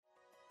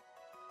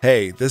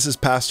Hey, this is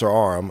Pastor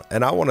Aram,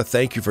 and I want to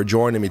thank you for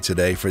joining me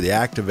today for the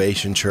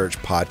Activation Church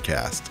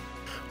podcast.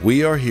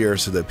 We are here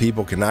so that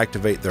people can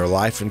activate their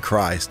life in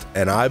Christ,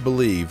 and I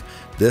believe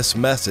this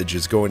message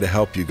is going to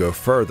help you go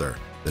further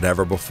than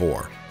ever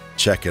before.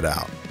 Check it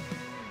out.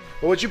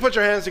 Well, would you put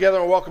your hands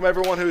together and welcome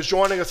everyone who's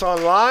joining us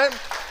online?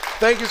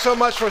 Thank you so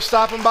much for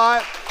stopping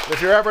by. If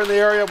you're ever in the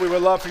area, we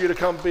would love for you to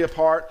come be a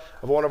part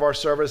of one of our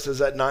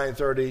services at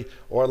 9:30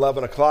 or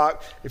 11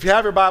 o'clock. If you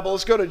have your Bible,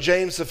 let's go to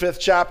James, the 5th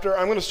chapter.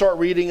 I'm going to start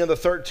reading in the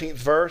 13th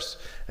verse,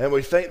 and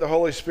we thank the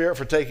Holy Spirit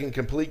for taking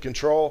complete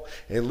control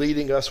and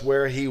leading us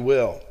where He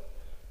will.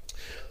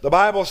 The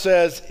Bible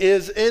says,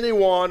 "Is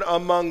anyone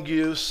among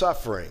you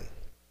suffering?"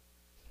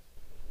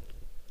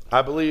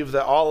 I believe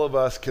that all of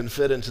us can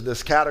fit into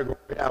this category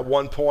at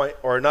one point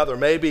or another.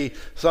 Maybe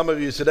some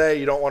of you today,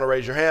 you don't want to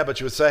raise your hand, but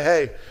you would say,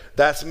 hey,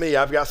 that's me.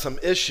 I've got some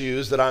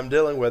issues that I'm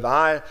dealing with.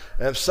 I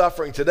am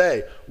suffering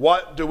today.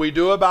 What do we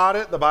do about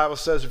it? The Bible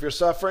says if you're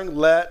suffering,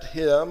 let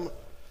him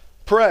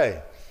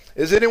pray.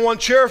 Is anyone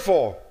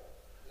cheerful?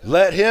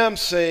 Let him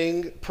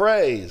sing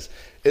praise.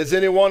 Is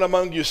anyone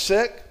among you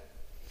sick?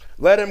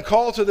 Let him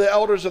call to the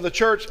elders of the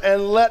church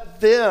and let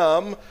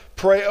them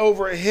pray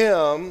over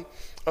him,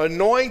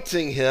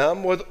 anointing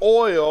him with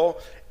oil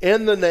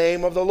in the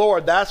name of the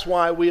Lord. That's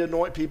why we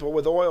anoint people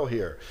with oil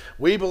here.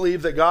 We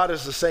believe that God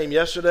is the same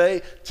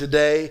yesterday,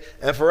 today,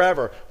 and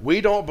forever.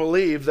 We don't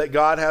believe that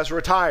God has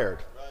retired.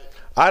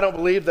 I don't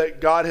believe that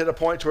God hit a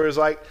point where he's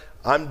like,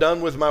 I'm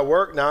done with my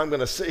work. Now I'm going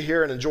to sit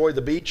here and enjoy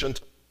the beach. You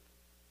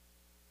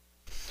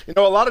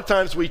know, a lot of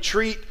times we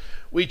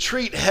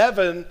treat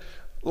heaven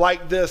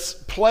like this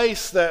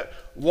place that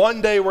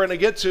one day we're going to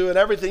get to and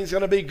everything's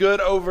going to be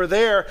good over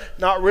there,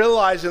 not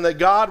realizing that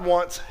God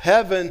wants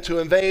heaven to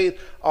invade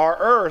our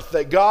earth,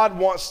 that God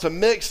wants to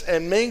mix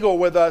and mingle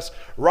with us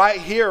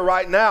right here,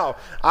 right now.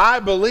 I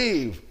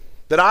believe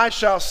that I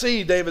shall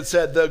see, David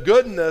said, the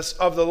goodness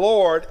of the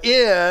Lord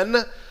in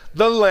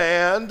the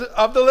land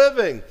of the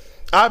living.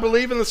 I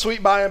believe in the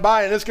sweet by and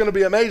by, and it's going to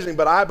be amazing,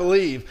 but I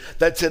believe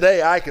that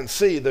today I can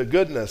see the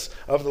goodness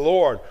of the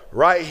Lord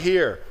right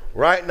here,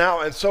 right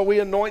now. And so we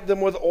anoint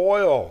them with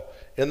oil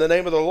in the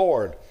name of the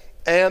Lord.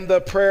 And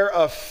the prayer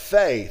of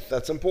faith,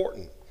 that's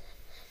important.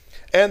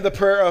 And the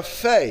prayer of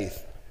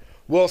faith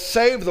will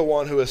save the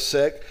one who is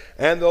sick,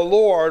 and the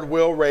Lord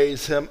will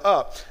raise him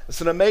up.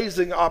 It's an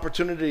amazing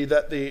opportunity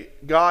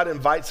that God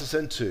invites us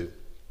into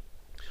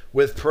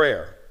with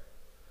prayer.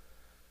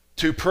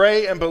 To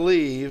pray and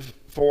believe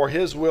for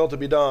his will to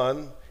be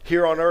done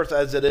here on earth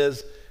as it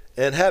is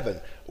in heaven.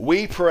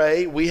 We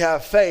pray, we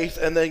have faith,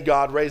 and then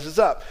God raises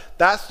up.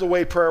 That's the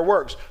way prayer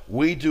works.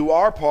 We do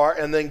our part,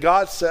 and then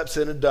God steps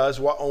in and does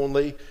what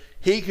only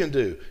he can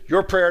do.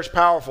 Your prayer is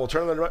powerful.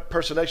 Turn to the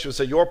person next to you and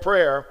say, your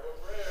prayer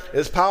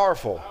is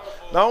powerful.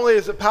 Not only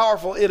is it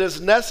powerful, it is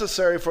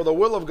necessary for the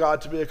will of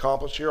God to be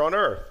accomplished here on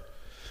earth.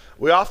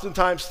 We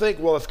oftentimes think,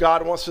 well, if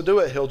God wants to do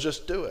it, he'll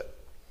just do it.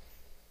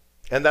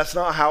 And that's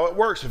not how it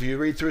works. If you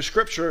read through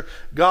Scripture,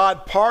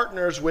 God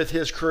partners with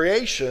his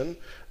creation,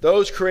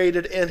 those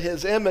created in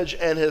his image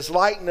and his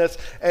likeness,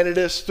 and it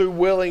is through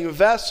willing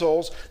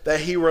vessels that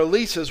he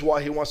releases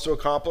what he wants to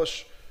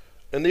accomplish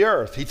in the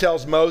earth. He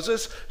tells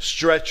Moses,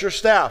 stretch your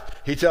staff.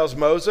 He tells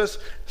Moses,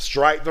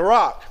 strike the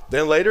rock.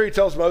 Then later he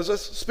tells Moses,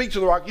 speak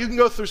to the rock. You can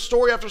go through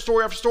story after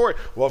story after story.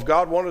 Well, if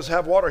God wanted us to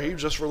have water, he'd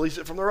just release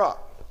it from the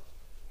rock.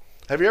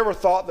 Have you ever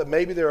thought that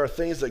maybe there are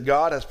things that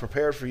God has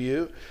prepared for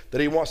you that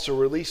he wants to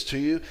release to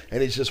you,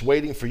 and he's just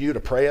waiting for you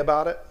to pray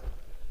about it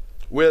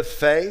with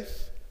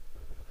faith?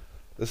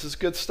 This is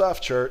good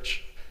stuff,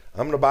 church.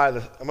 I'm going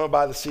to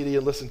buy the CD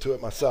and listen to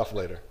it myself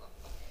later.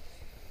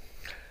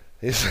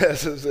 He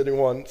says, is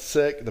anyone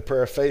sick? The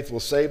prayer of faith will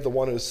save the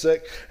one who is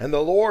sick, and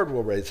the Lord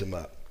will raise him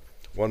up.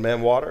 One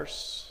man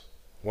waters,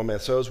 one man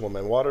sows, one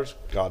man waters.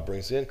 God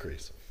brings the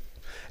increase.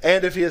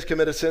 And if he has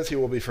committed sins, he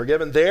will be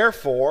forgiven.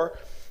 Therefore,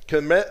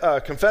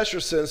 confess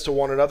your sins to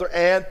one another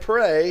and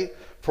pray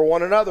for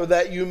one another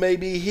that you may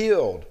be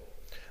healed.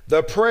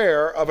 The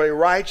prayer of a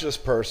righteous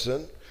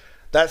person,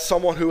 that's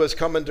someone who has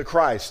come into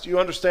Christ. You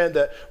understand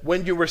that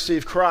when you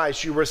receive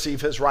Christ, you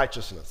receive his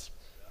righteousness.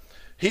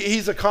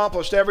 He's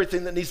accomplished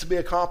everything that needs to be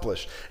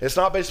accomplished. It's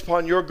not based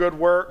upon your good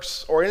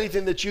works or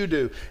anything that you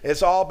do.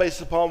 It's all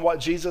based upon what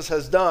Jesus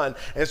has done.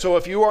 And so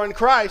if you are in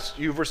Christ,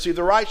 you've received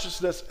the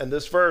righteousness, and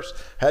this verse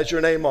has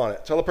your name on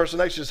it. Tell the person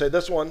next to you, say,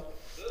 this one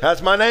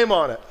has my name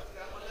on it.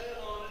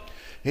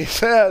 He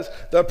says,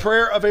 the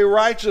prayer of a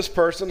righteous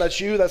person, that's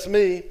you, that's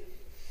me,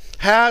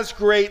 has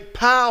great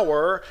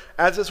power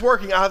as it's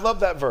working. I love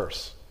that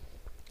verse.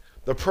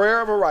 The prayer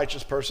of a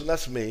righteous person,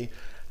 that's me,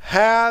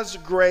 has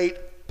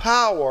great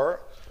power,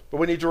 but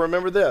we need to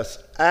remember this,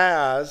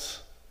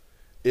 as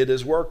it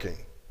is working.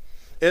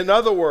 In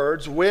other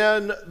words,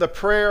 when the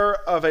prayer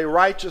of a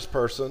righteous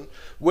person,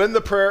 when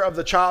the prayer of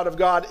the child of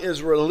God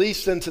is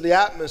released into the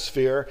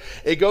atmosphere,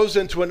 it goes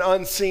into an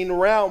unseen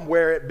realm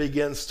where it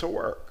begins to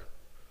work.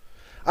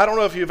 I don't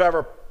know if you've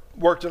ever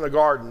worked in a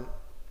garden,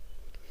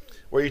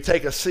 where you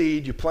take a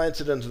seed, you plant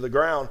it into the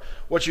ground.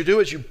 What you do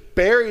is you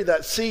bury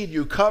that seed,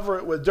 you cover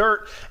it with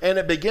dirt, and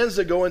it begins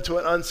to go into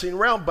an unseen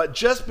realm. But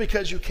just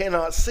because you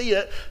cannot see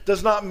it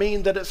does not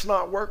mean that it's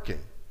not working.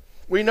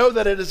 We know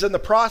that it is in the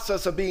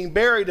process of being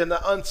buried in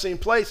the unseen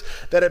place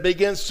that it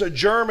begins to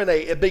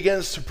germinate, it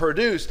begins to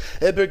produce,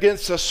 it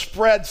begins to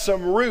spread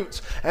some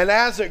roots. And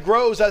as it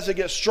grows, as it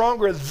gets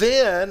stronger,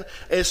 then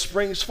it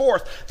springs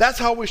forth. That's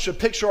how we should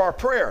picture our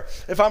prayer.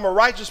 If I'm a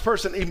righteous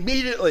person,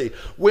 immediately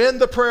when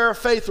the prayer of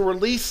faith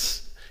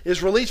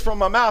is released from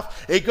my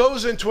mouth, it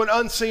goes into an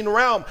unseen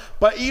realm.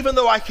 But even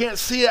though I can't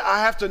see it,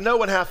 I have to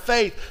know and have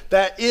faith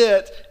that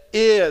it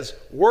is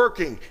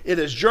working, it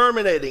is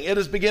germinating, it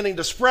is beginning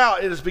to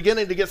sprout, it is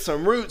beginning to get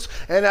some roots,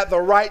 and at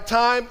the right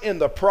time, in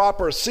the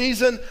proper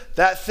season,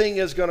 that thing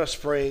is going to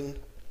spring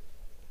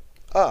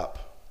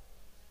up.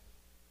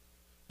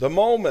 The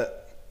moment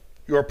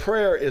your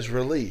prayer is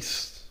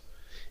released,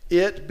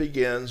 it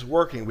begins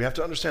working. We have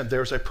to understand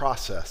there's a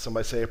process.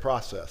 Somebody say a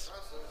process.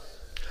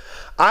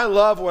 I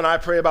love when I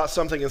pray about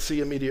something and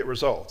see immediate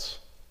results.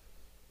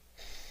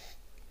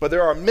 But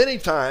there are many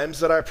times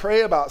that I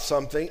pray about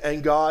something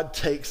and God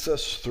takes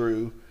us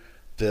through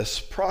this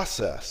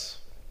process.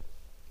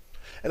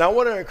 And I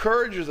want to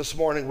encourage you this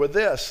morning with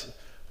this.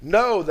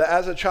 Know that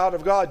as a child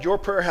of God, your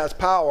prayer has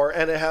power,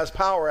 and it has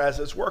power as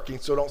it's working,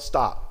 so don't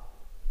stop.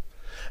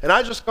 And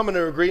I just come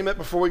into agreement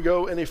before we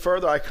go any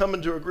further. I come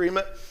into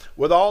agreement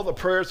with all the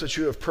prayers that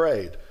you have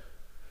prayed.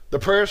 The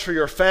prayers for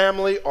your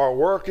family are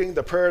working.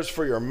 The prayers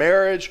for your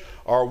marriage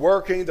are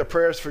working. The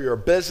prayers for your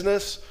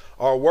business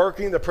are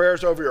working. The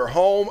prayers over your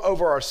home,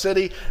 over our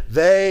city,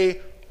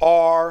 they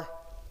are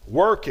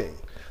working.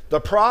 The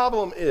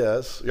problem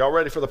is, y'all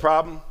ready for the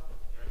problem?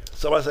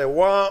 Somebody say,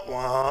 wah,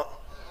 wah.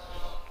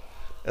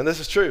 And this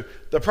is true.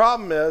 The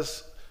problem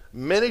is,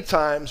 many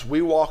times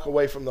we walk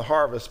away from the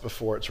harvest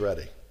before it's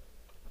ready.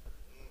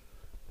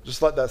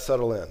 Just let that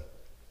settle in.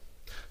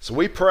 So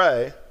we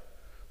pray,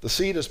 the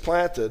seed is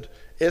planted,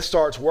 it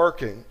starts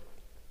working,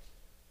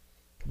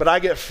 but I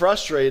get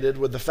frustrated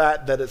with the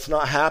fact that it's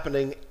not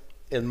happening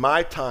in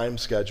my time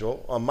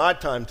schedule, on my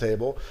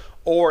timetable,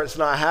 or it's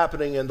not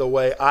happening in the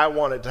way I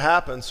want it to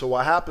happen. So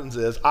what happens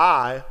is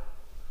I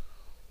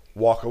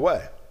walk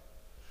away.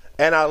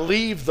 And I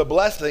leave the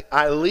blessing,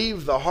 I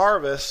leave the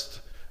harvest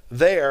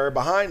there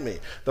behind me.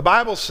 The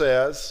Bible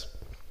says,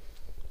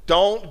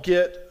 don't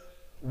get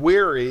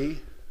weary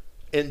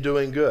in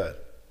doing good.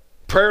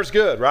 Prayer's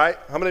good, right?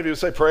 How many of you would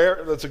say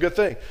prayer? That's a good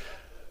thing.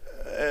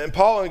 And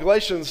Paul in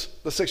Galatians,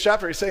 the 6th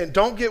chapter, he's saying,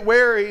 don't get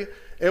weary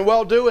in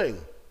well-doing.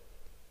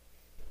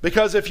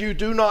 Because if you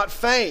do not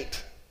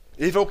faint,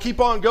 if you'll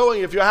keep on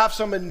going, if you have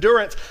some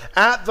endurance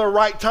at the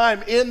right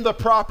time in the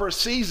proper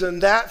season,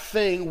 that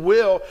thing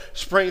will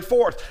spring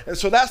forth. And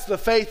so that's the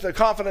faith, the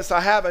confidence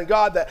I have in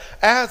God, that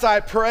as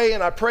I pray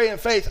and I pray in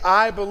faith,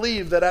 I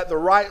believe that at the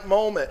right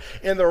moment,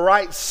 in the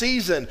right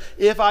season,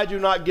 if I do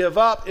not give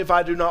up, if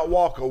I do not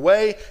walk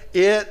away,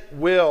 it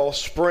will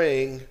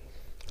spring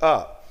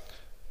up.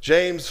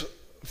 James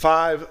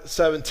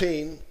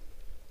 5:17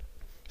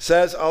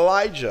 says,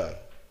 Elijah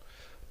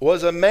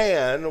was a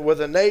man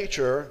with a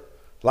nature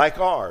like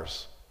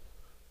ours.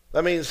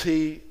 That means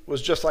he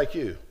was just like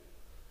you.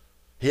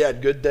 He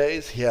had good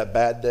days, he had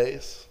bad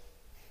days.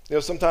 You know,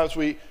 sometimes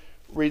we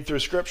read through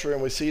Scripture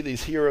and we see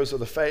these heroes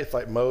of the faith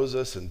like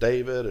Moses and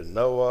David and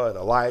Noah and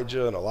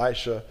Elijah and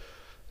Elisha,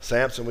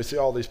 Samson. We see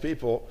all these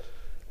people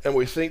and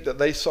we think that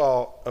they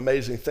saw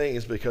amazing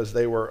things because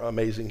they were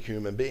amazing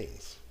human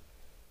beings.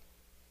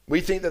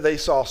 We think that they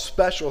saw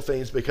special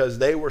things because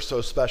they were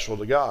so special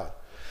to God.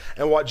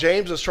 And what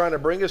James is trying to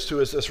bring us to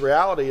is this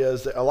reality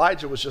is that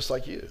Elijah was just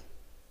like you.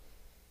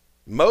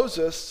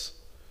 Moses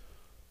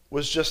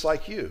was just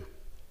like you.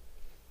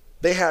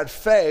 They had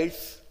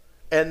faith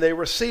and they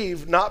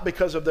received not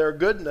because of their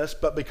goodness,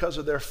 but because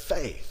of their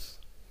faith.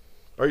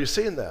 Are you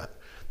seeing that?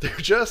 They're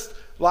just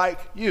like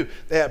you.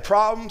 They had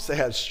problems, they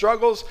had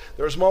struggles.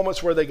 There was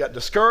moments where they got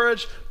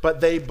discouraged, but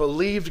they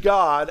believed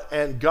God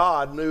and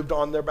God moved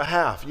on their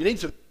behalf. You need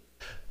to know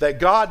that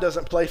God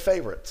doesn't play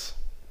favorites.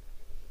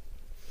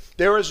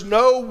 There is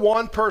no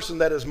one person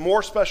that is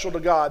more special to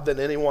God than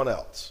anyone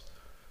else.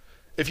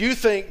 If you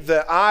think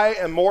that I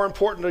am more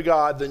important to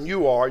God than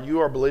you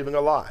are believing a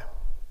lie.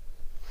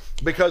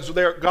 Because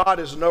God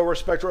is no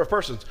respecter of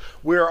persons.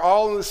 We are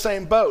all in the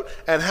same boat.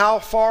 And how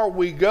far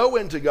we go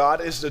into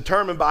God is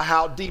determined by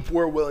how deep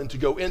we're willing to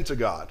go into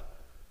God.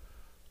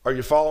 Are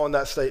you following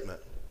that statement?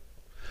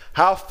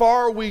 How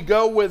far we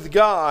go with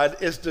God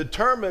is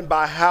determined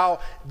by how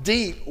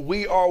deep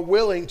we are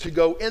willing to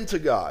go into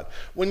God.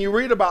 When you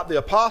read about the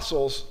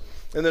apostles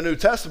in the New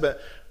Testament,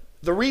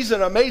 the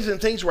reason amazing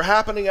things were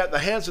happening at the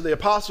hands of the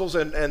apostles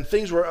and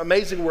things were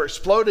amazing, were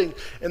exploding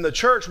in the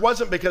church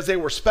wasn't because they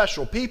were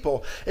special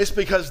people. It's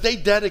because they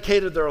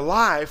dedicated their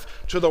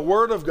life to the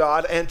Word of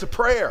God and to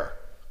prayer.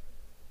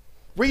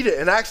 Read it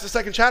in Acts,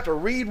 the 2nd chapter.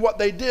 Read what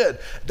they did.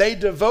 They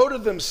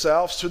devoted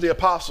themselves to the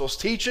apostles'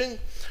 teaching,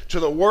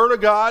 to the word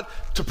of God,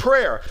 to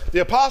prayer. The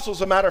apostles,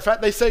 as a matter of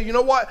fact, they say, you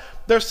know what?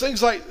 There's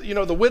things like,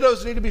 the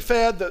widows need to be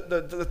fed,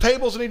 the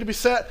tables need to be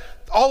set.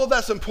 All of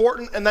that's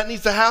important and that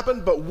needs to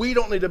happen, but we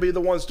don't need to be the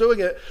ones doing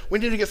it. We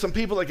need to get some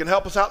people that can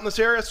help us out in this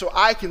area so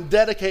I can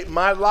dedicate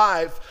my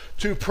life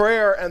to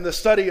prayer and the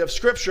study of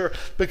Scripture,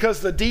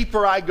 because the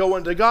deeper I go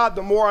into God,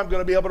 the more I'm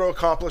going to be able to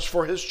accomplish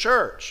for His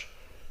church.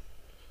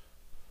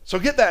 So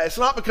get that. It's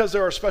not because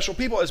there are special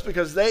people. It's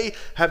because they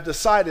have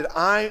decided,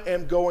 I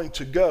am going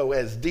to go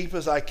as deep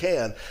as I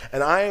can,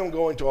 and I am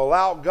going to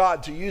allow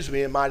God to use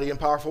me in mighty and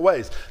powerful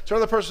ways. Turn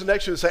to the person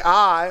next to you and say,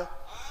 I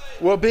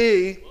will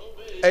be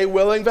a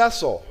willing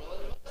vessel.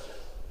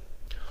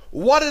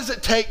 What does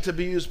it take to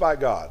be used by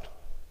God?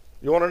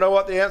 You want to know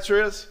what the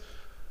answer is?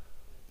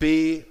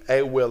 Be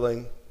a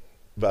willing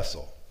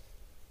vessel.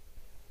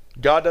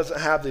 God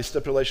doesn't have these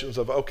stipulations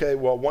of, okay,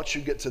 well, once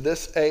you get to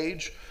this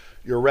age,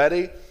 you're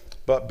ready.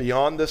 But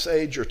beyond this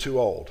age, you're too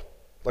old.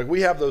 Like,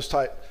 we have those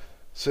type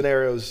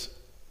scenarios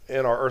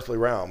in our earthly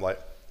realm. Like,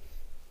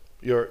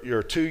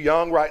 you're too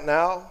young right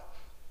now,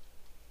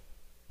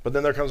 but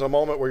then there comes a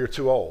moment where you're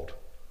too old.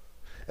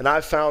 And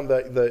I've found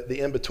that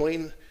the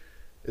in-between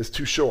is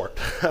too short.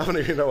 How many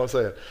of you know what I'm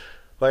saying?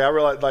 Like, I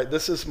realized, like,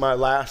 this is my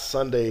last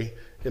Sunday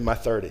in my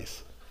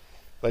 30s.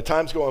 Like,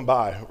 time's going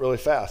by really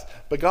fast.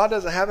 But God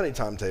doesn't have any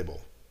timetable.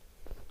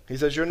 He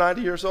says, you're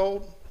 90 years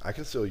old, I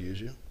can still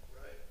use you.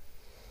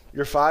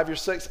 You're 5, you're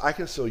 6, I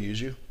can still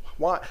use you.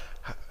 Why?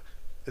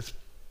 It's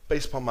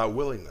based upon my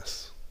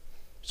willingness.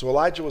 So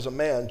Elijah was a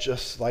man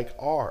just like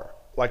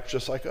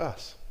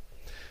us.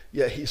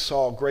 Yet he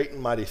saw great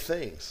and mighty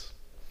things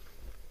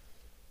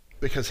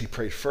because he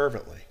prayed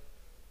fervently.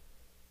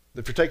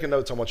 If you're taking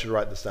notes, I want you to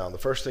write this down. The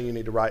first thing you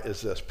need to write is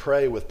this: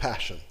 pray with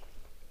passion.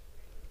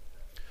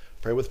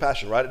 Pray with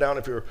passion. Write it down.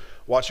 If you're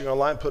watching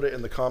online, put it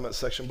in the comments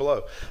section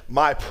below.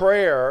 My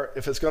prayer,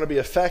 if it's going to be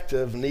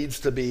effective, needs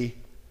to be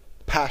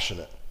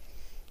passionate.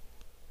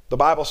 The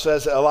Bible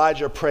says that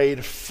Elijah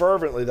prayed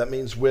fervently. That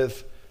means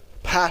with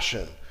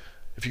passion.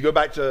 If you go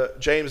back to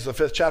James, the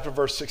 5th chapter,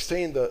 verse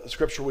 16, the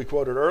scripture we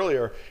quoted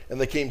earlier in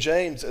the King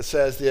James, it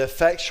says, the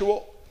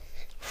effectual,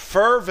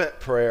 fervent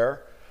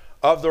prayer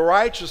of the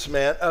righteous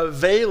man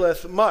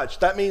availeth much.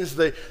 That means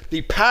the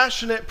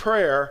passionate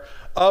prayer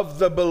of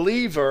the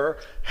believer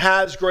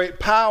has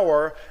great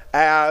power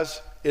as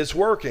it's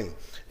working.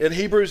 In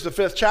Hebrews, the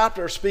 5th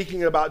chapter,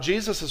 speaking about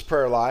Jesus'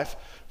 prayer life,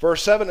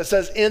 verse 7, it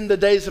says, in the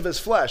days of his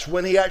flesh,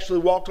 when he actually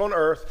walked on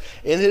earth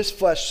in his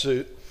flesh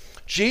suit,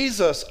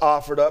 Jesus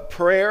offered up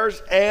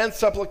prayers and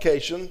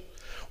supplication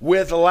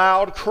with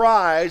loud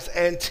cries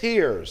and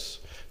tears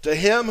to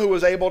him who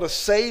was able to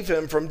save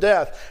him from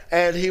death,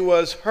 and he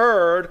was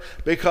heard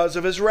because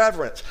of his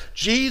reverence.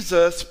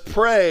 Jesus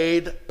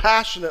prayed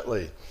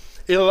passionately.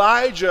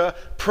 Elijah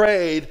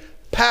prayed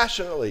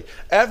passionately.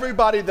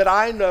 Everybody that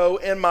I know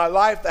in my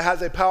life that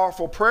has a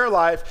powerful prayer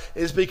life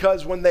is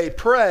because when they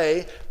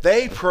pray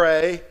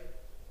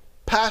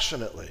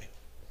passionately.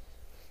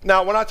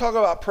 Now, when I talk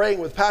about praying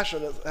with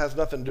passion, it has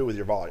nothing to do with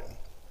your volume.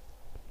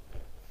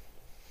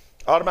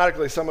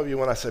 Automatically, some of you,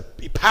 when I say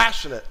be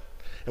passionate,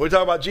 and we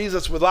talk about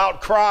Jesus with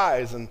loud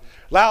cries and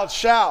loud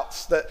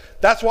shouts,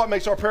 that's what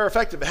makes our prayer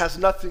effective. It has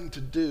nothing to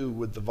do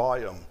with the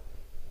volume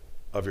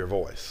of your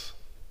voice.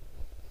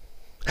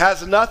 It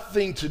has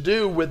nothing to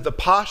do with the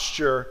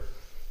posture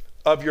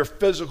of your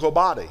physical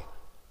body.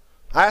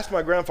 I asked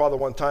my grandfather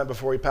one time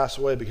before he passed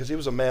away, because he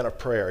was a man of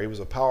prayer. He was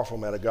a powerful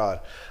man of God.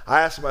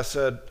 I asked him, I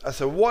said,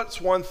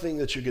 what's one thing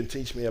that you can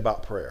teach me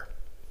about prayer?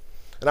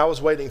 And I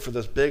was waiting for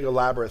this big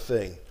elaborate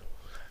thing.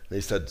 And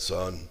he said,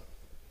 son,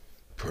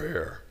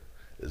 prayer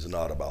is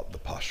not about the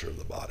posture of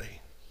the body,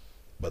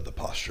 but the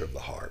posture of the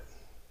heart.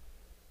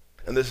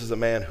 And this is a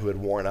man who had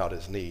worn out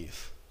his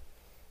knees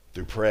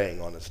through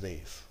praying on his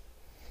knees.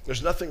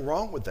 There's nothing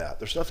wrong with that.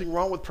 There's nothing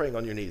wrong with praying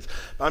on your knees.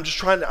 I'm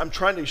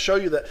trying to show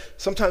you that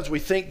sometimes we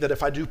think that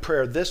if I do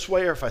prayer this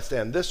way, or if I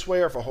stand this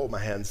way, or if I hold my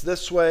hands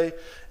this way,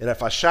 and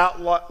if I shout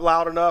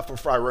loud enough, or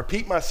if I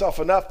repeat myself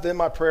enough, then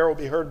my prayer will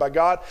be heard by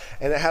God.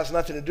 And it has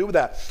nothing to do with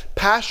that.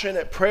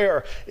 Passionate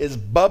prayer is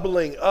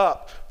bubbling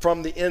up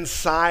from the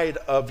inside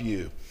of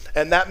you.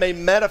 And that may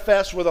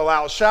manifest with a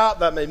loud shout.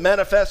 That may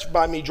manifest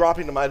by me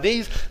dropping to my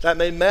knees. That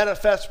may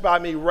manifest by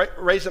me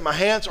raising my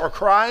hands or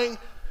crying.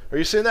 Are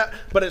you seeing that?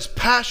 But it's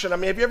passion. I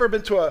mean, have you ever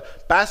been to a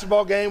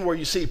basketball game where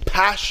you see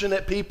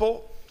passionate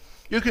people?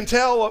 You can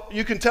tell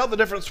the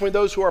difference between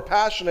those who are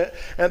passionate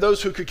and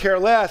those who could care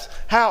less.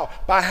 How?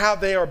 By how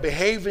they are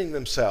behaving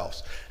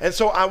themselves. And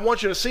so I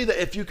want you to see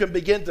that if you can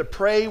begin to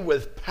pray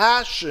with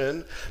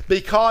passion,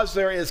 because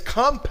there is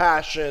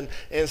compassion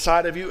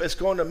inside of you, it's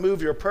going to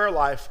move your prayer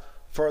life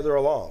further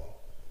along.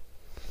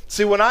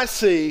 See, when I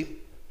see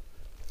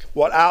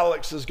what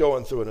Alex is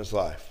going through in his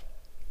life,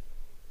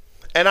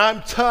 and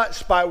I'm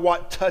touched by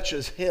what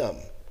touches him,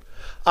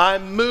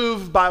 I'm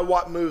moved by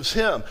what moves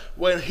him.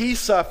 When he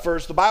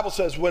suffers, the Bible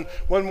says when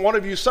one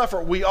of you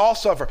suffer, we all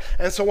suffer.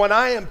 And so when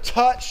I am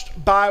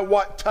touched by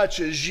what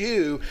touches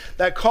you,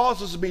 that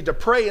causes me to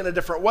pray in a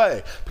different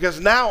way.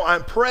 Because now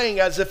I'm praying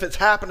as if it's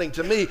happening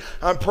to me.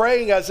 I'm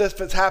praying as if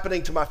it's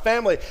happening to my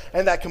family.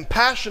 And that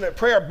compassionate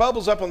prayer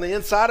bubbles up on the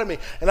inside of me.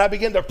 And I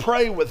begin to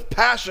pray with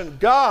passion.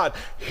 God,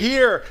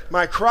 hear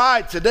my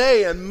cry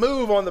today and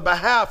move on the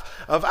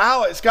behalf of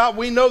Alex. God,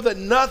 we know that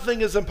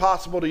nothing is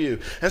impossible to you.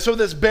 And so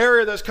this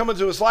barrier that's coming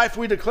to his life,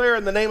 we declare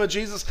in the name of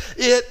Jesus,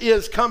 it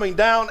is coming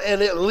down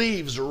and it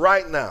leaves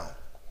right now.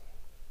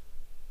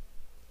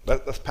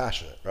 That's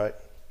passionate, right?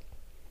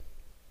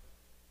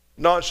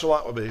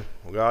 Nonchalant would be,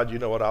 well, God, you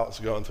know what Alex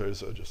is going through,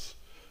 so just,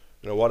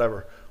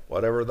 whatever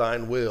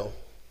thine will.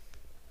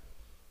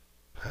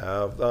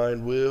 Have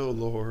thine will,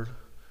 Lord.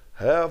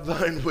 Have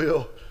thine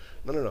will.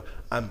 No.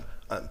 I'm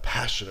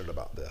passionate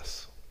about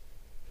this.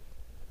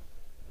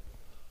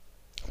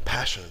 I'm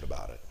passionate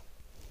about it.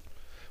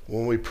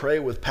 When we pray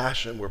with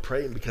passion, we're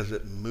praying because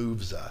it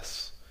moves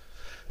us.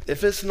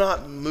 If it's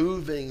not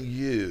moving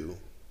you,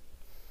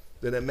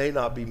 then it may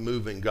not be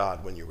moving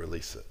God when you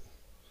release it.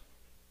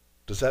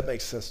 Does that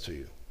make sense to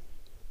you?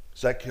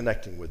 Is that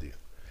connecting with you?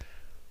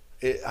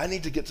 I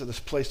need to get to this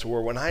place to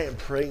where when I am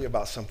praying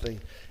about something,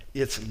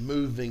 it's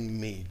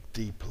moving me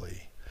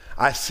deeply.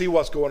 I see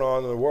what's going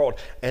on in the world,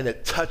 and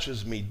it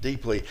touches me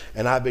deeply,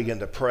 and I begin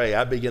to pray.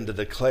 I begin to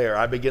declare.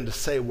 I begin to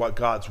say what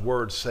God's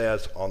word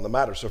says on the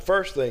matter. So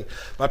first thing,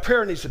 my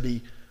prayer needs to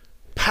be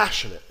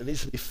passionate. It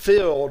needs to be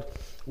filled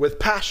with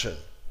passion.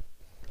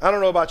 I don't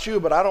know about you,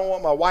 but I don't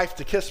want my wife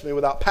to kiss me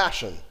without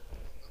passion.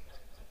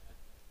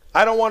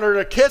 I don't want her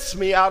to kiss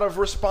me out of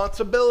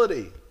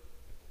responsibility.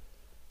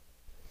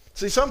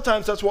 See,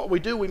 sometimes that's what we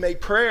do. We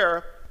make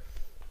prayer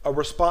a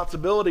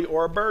responsibility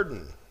or a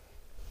burden.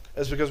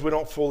 It's because we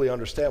don't fully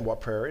understand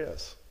what prayer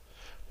is.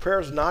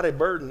 Prayer is not a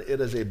burden, it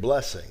is a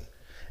blessing.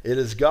 It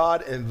is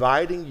God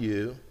inviting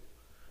you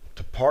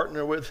to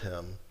partner with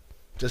him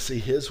to see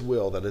his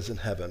will that is in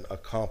heaven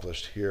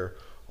accomplished here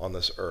on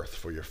this earth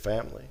for your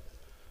family,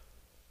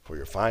 for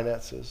your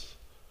finances,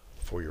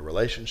 for your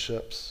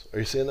relationships. Are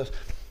you seeing this?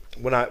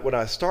 When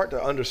I start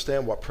to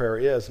understand what prayer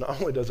is, not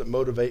only does it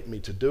motivate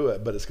me to do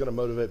it, but it's going to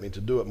motivate me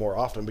to do it more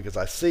often because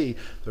I see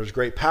there's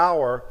great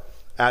power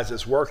as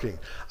it's working.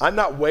 I'm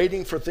not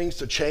waiting for things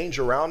to change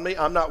around me.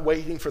 I'm not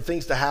waiting for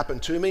things to happen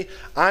to me.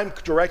 I'm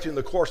directing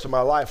the course of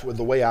my life with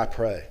the way I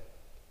pray.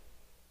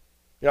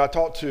 You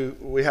know,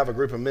 we have a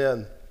group of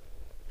men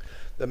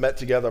that met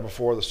together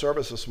before the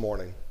service this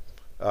morning.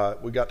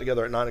 We got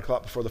together at 9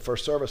 o'clock before the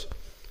first service,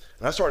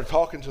 and I started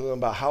talking to them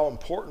about how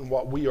important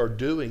what we are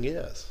doing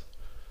is.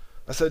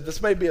 I said,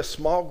 this may be a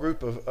small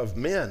group of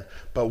men,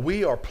 but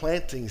we are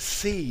planting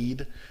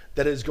seed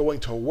that is going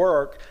to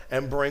work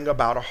and bring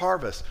about a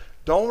harvest.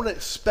 Don't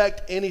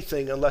expect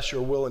anything unless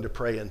you're willing to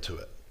pray into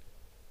it.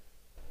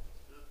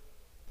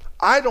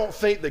 I don't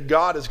think that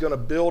God is going to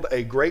build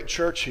a great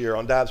church here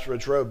on Dabbs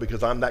Ridge Road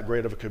because I'm that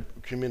great of a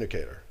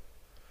communicator.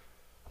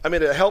 I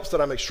mean, it helps that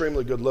I'm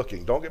extremely good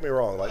looking. Don't get me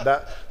wrong. Like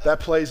that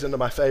plays into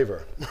my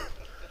favor.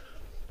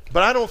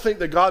 But I don't think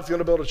that God's going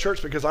to build a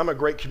church because I'm a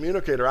great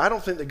communicator. I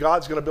don't think that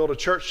God's going to build a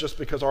church just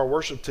because our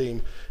worship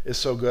team is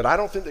so good. I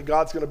don't think that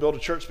God's going to build a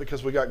church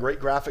because we got great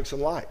graphics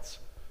and lights.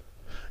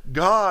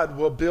 God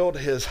will build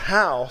his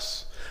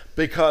house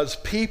because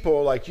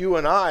people like you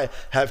and I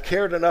have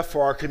cared enough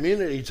for our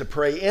community to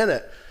pray in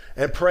it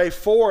and pray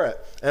for it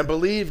and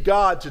believe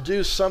God to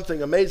do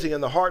something amazing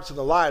in the hearts and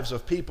the lives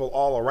of people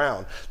all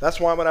around. That's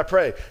why when I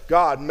pray,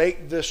 God,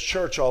 make this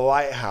church a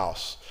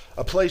lighthouse,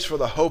 a place for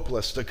the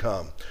hopeless to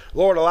come.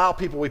 Lord, allow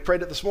people, we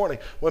prayed it this morning,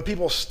 when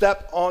people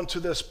step onto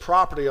this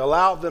property,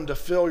 allow them to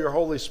feel your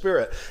Holy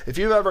Spirit. If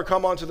you've ever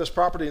come onto this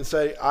property and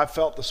say, I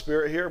felt the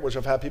Spirit here, which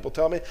I've had people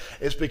tell me,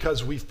 it's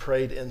because we've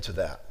prayed into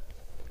that.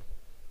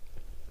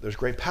 There's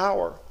great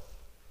power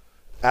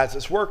as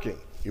it's working.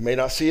 You may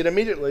not see it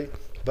immediately,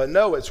 but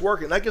no, it's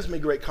working. That gives me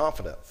great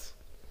confidence.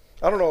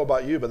 I don't know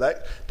about you, but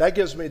that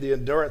gives me the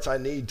endurance I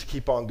need to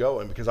keep on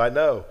going because I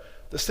know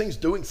this thing's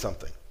doing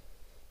something.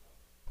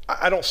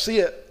 I don't see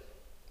it,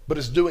 but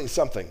it's doing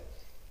something.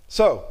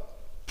 So,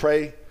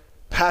 pray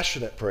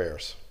passionate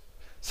prayers.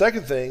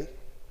 Second thing,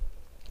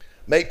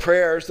 make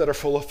prayers that are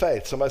full of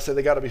faith. Somebody say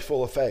they got to be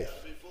full of faith.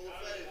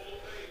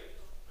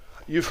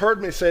 You've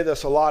heard me say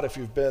this a lot if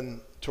you've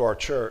been to our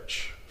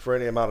church for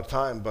any amount of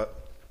time,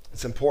 but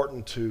it's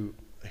important to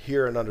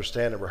hear and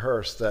understand and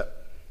rehearse that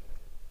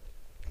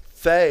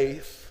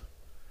faith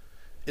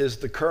is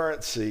the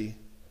currency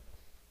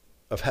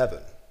of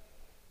heaven.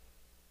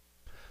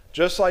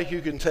 Just like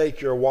you can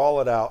take your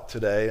wallet out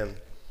today and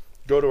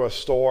go to a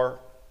store,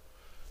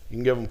 you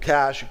can give them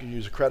cash, you can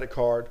use a credit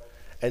card,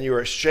 and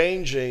you're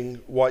exchanging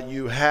what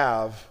you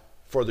have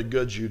for the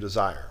goods you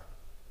desire.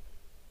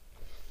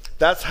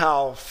 That's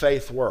how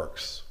faith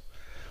works.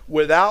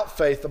 Without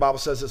faith, the Bible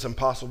says it's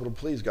impossible to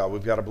please God.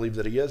 We've got to believe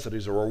that he is, that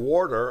he's a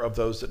rewarder of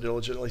those that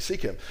diligently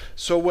seek him.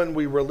 So when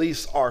we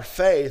release our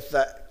faith,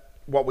 that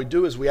what we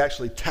do is we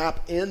actually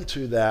tap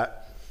into that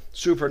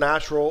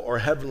supernatural or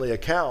heavenly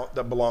account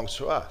that belongs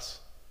to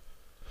us.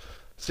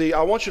 See,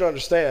 I want you to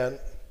understand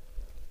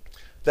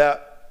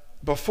that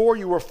before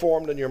you were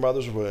formed in your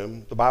mother's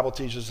womb, the Bible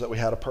teaches that we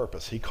had a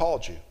purpose. He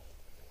called you.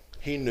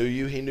 He knew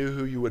you. He knew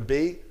who you would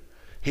be.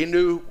 He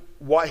knew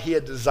what he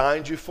had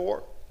designed you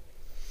for.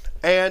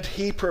 And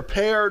he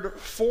prepared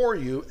for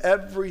you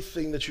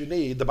everything that you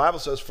need. The Bible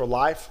says for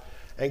life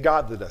and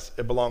godliness,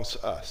 it belongs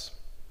to us.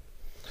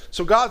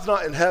 So God's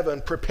not in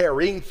heaven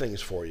preparing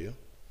things for you.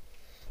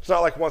 It's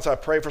not like once I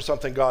pray for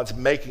something, God's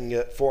making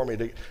it for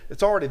me.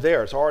 It's already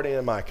there. It's already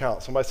in my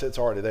account. Somebody say it's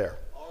already there.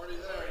 Already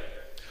there.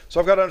 So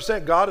I've got to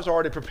understand God has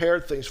already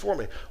prepared things for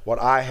me. What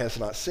eye has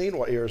not seen,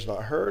 what ear has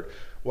not heard,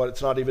 what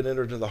it's not even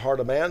entered into the heart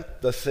of man,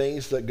 the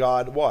things that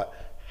God what?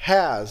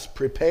 Has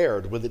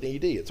prepared with an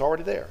ED. It's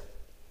already there.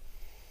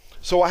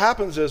 So what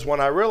happens is when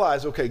I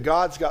realize, okay,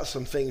 God's got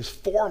some things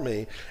for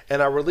me,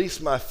 and I release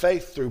my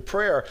faith through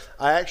prayer,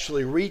 I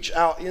actually reach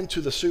out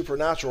into the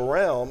supernatural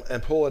realm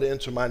and pull it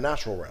into my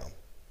natural realm.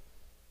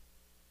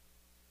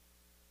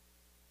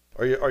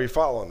 Are you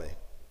following me?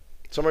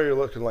 Some of you are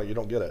looking like you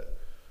don't get it.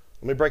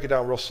 Let me break it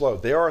down real slow.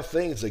 There are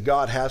things that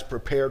God has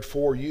prepared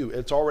for you.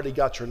 It's already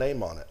got your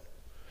name on it.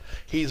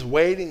 He's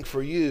waiting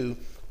for you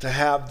to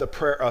have the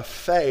prayer of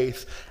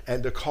faith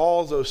and to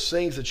call those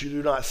things that you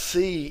do not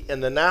see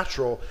in the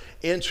natural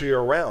into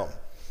your realm.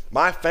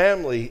 My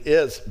family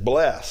is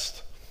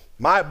blessed.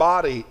 My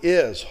body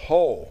is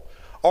whole.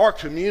 Our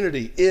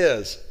community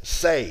is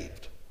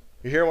saved.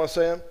 You hear what I'm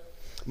saying?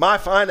 My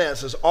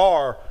finances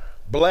are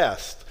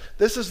blessed.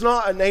 This is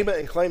not a name it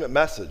and claim it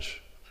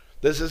message.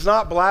 This is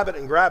not blab it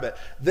and grab it.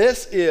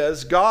 This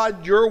is,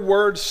 God, your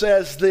word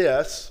says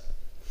this.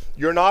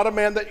 You're not a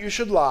man that you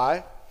should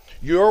lie.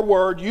 Your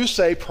word, you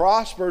say,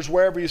 prospers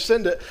wherever you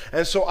send it.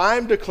 And so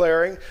I'm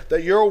declaring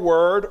that your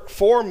word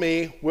for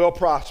me will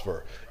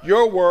prosper.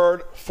 Your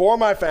word for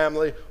my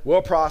family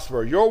will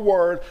prosper. Your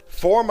word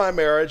for my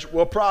marriage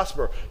will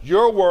prosper.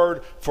 Your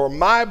word for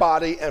my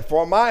body and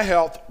for my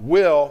health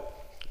will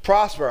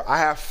prosper. I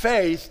have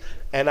faith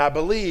and I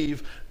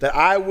believe that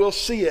I will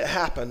see it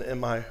happen in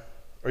my,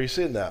 are you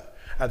seeing that?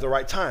 At the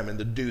right time, in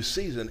the due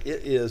season,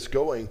 it is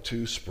going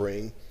to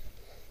spring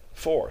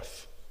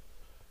forth.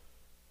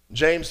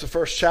 James, the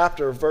first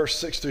chapter, verse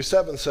 6 through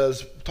 7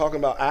 says, talking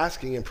about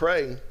asking and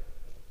praying,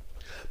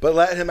 but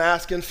let him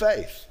ask in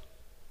faith,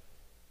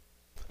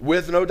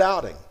 with no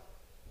doubting.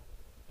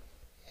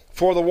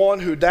 For the one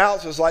who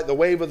doubts is like the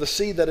wave of the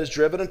sea that is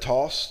driven and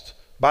tossed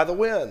by the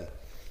wind.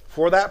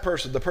 For that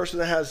person, the person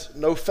that has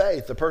no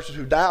faith, the person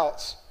who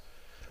doubts,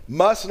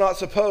 must not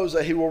suppose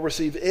that he will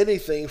receive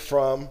anything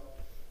from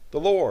the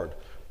Lord.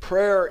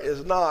 Prayer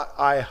is not,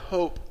 I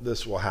hope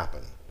this will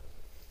happen.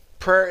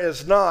 Prayer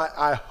is not,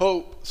 I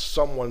hope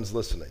someone's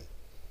listening.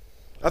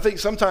 I think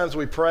sometimes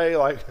we pray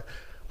like,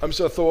 I'm just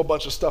going to throw a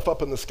bunch of stuff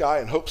up in the sky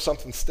and hope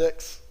something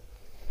sticks.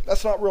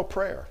 That's not real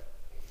prayer.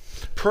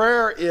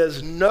 Prayer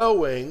is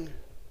knowing,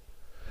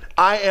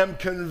 I am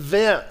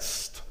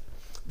convinced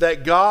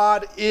that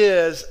God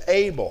is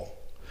able,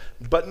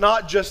 but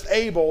not just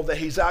able, that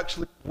he's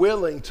actually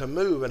willing to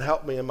move and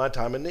help me in my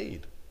time of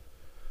need.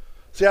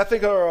 See, I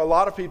think there are a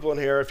lot of people in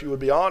here, if you would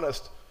be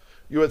honest,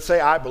 you would say,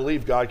 I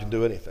believe God can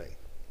do anything.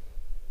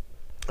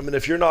 I mean,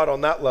 if you're not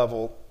on that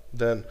level,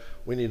 then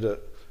we need to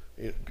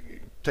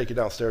take you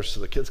downstairs to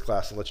the kids'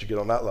 class and let you get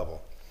on that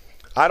level.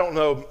 I don't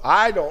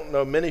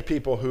know many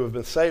people who have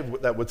been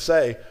saved that would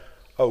say,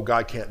 oh,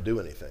 God can't do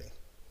anything.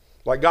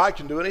 Like, God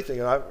can do anything.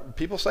 And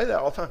people say that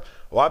all the time.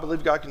 Well, I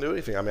believe God can do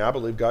anything. I mean, I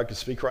believe God can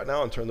speak right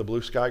now and turn the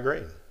blue sky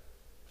green.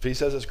 If he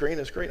says it's green,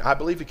 it's green. I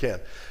believe he can.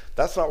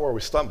 That's not where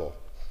we stumble.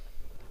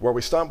 Where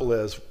we stumble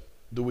is,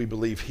 do we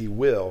believe he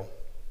will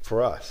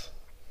for us?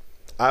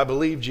 I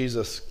believe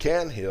Jesus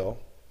can heal,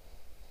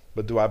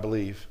 but do I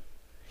believe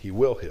he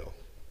will heal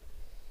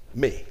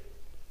me?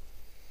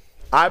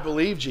 I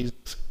believe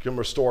Jesus can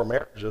restore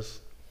marriages,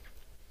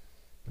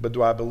 but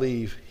do I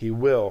believe he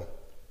will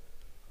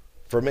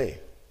for me?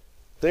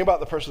 Think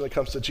about the person that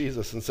comes to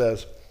Jesus and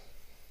says,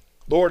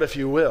 Lord, if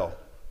you will.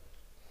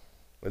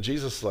 And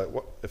Jesus is like,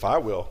 what? If I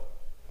will?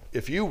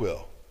 If you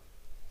will.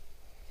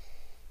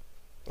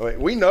 I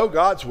mean, we know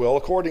God's will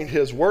according to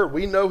his word.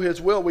 We know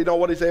his will. We know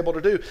what he's able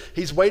to do.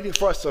 He's waiting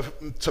for us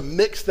to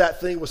mix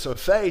that thing with some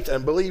faith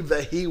and believe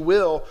that he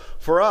will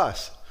for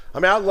us. I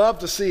mean, I'd love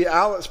to see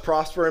Alex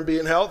prosper and be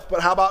in health,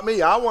 but how about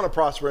me? I want to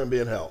prosper and be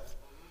in health.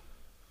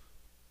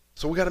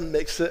 So we got to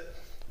mix it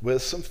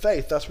with some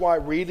faith. That's why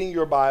reading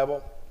your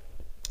Bible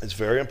is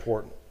very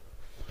important.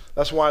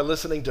 That's why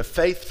listening to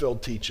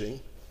faith-filled teaching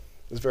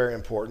is very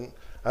important.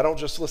 I don't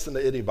just listen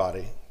to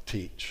anybody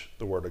teach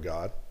the Word of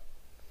God.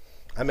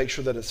 I make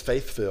sure that it's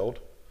faith-filled,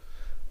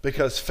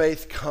 because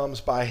faith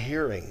comes by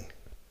hearing,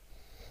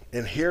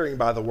 and hearing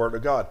by the Word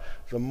of God.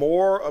 The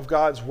more of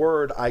God's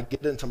Word I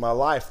get into my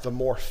life, the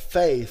more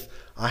faith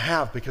I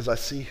have, because I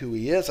see who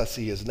he is, I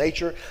see his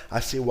nature,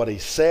 I see what he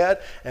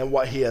said, and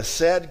what he has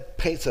said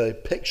paints a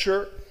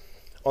picture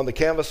on the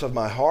canvas of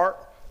my heart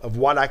of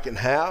what I can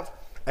have,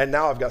 and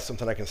now I've got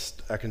something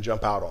I can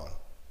jump out on.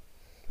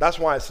 That's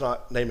why it's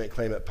not name it,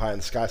 claim it, pie in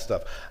the sky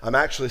stuff. I'm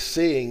actually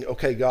seeing,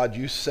 okay, God,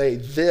 you say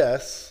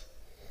this,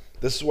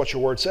 This is what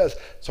your word says.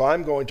 So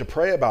I'm going to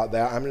pray about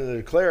that. I'm going to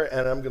declare it,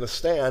 and I'm going to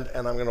stand,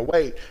 and I'm going to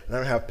wait, and I'm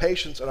going to have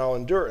patience, and I'll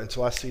endure it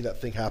until I see that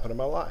thing happen in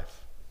my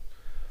life.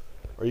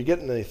 Are you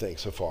getting anything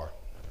so far?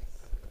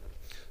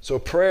 So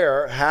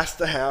prayer has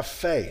to have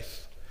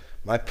faith.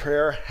 My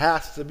prayer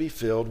has to be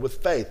filled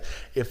with faith.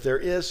 If there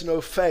is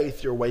no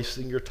faith, you're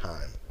wasting your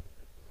time.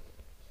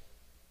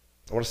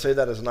 I want to say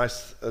that as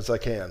nice as I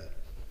can.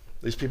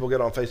 These people get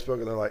on Facebook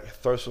and they're like,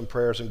 throw some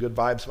prayers and good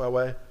vibes my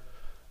way.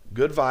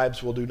 Good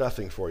vibes will do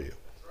nothing for you.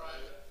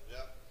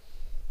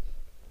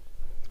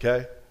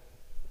 Okay?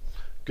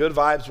 Good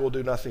vibes will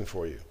do nothing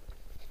for you.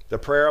 The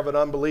prayer of an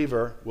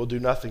unbeliever will do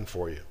nothing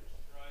for you.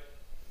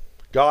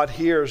 God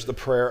hears the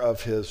prayer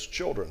of his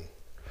children.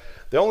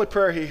 The only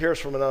prayer he hears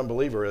from an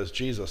unbeliever is,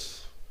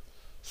 Jesus,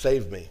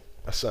 save me,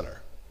 a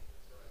sinner.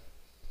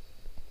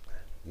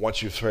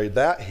 Once you've prayed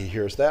that, he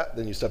hears that,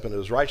 then you step into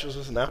his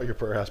righteousness, and now your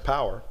prayer has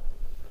power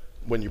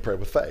when you pray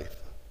with faith.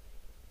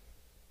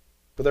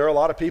 But there are a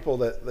lot of people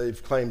that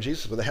they've claimed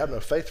Jesus, but they have no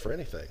faith for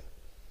anything.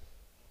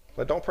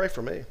 But don't pray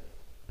for me.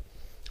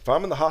 If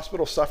I'm in the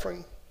hospital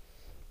suffering,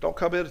 don't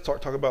come in and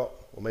talk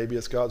about, well, maybe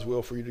it's God's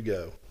will for you to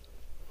go.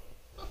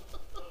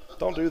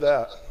 Don't do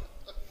that.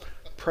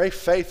 Pray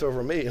faith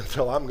over me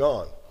until I'm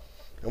gone.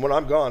 And when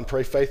I'm gone,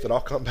 pray faith that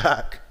I'll come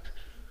back.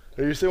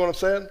 Do you see what I'm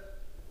saying?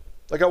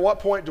 Like, at what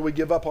point do we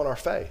give up on our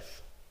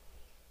faith?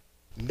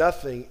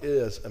 Nothing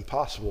is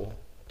impossible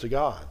to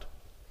God.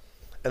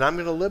 And I'm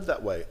going to live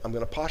that way. I'm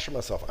going to posture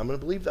myself. I'm going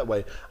to believe that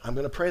way. I'm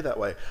going to pray that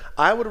way.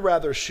 I would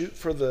rather shoot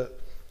for the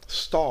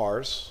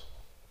stars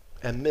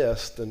and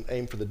miss than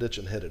aim for the ditch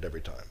and hit it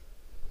every time.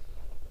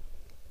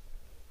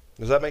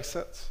 Does that make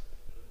sense?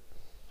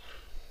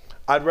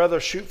 I'd rather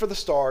shoot for the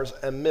stars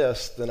and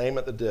miss than aim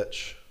at the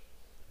ditch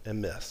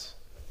and miss,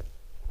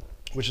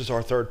 which is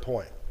our third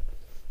point.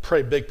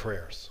 Pray big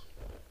prayers.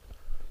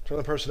 Turn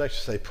to the person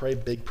next to you and say, pray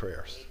big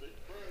prayers.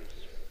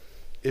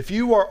 If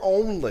you are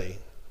only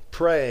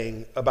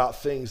praying about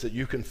things that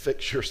you can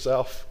fix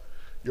yourself,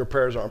 your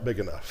prayers aren't big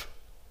enough.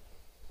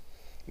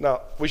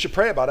 Now, we should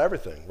pray about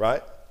everything,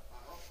 right?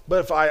 But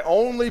if I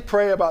only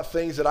pray about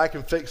things that I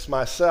can fix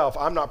myself,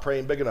 I'm not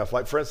praying big enough.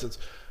 Like, for instance,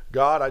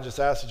 God, I just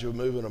ask that you would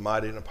move in a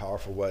mighty and a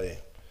powerful way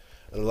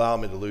and allow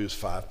me to lose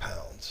 5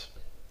 pounds.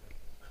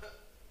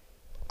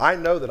 I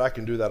know that I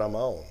can do that on my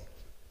own.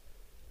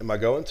 Am I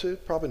going to?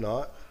 Probably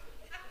not.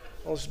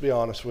 I'll just be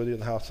honest with you, in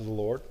the house of the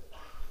Lord.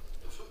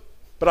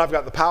 But I've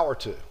got the power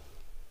to.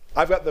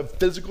 I've got the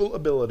physical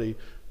ability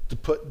to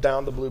put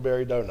down the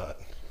blueberry donut.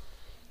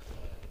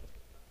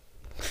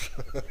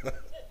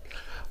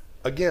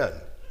 Again,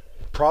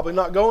 probably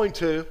not going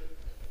to,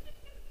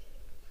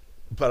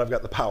 but I've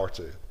got the power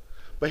to.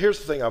 But here's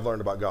the thing I've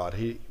learned about God.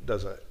 He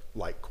doesn't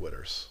like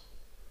quitters,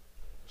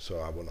 so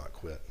I will not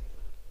quit.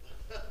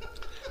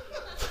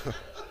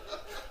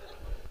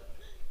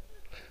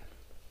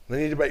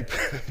 They need to make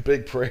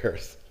big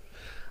prayers.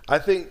 I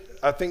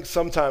think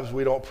sometimes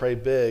we don't pray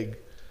big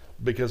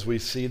because we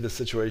see the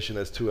situation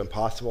as too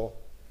impossible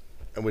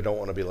and we don't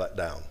want to be let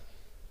down.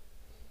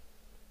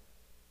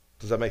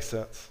 Does that make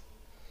sense?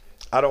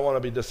 I don't want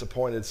to be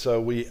disappointed,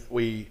 so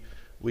we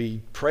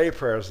pray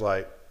prayers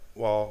like,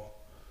 well,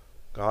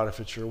 God, if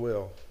it's your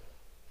will.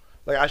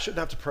 Like, I shouldn't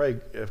have to pray,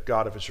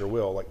 God, if it's your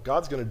will. Like,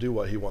 God's going to do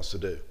what he wants to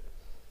do.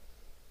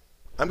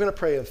 I'm going to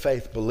pray in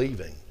faith,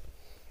 believing.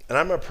 And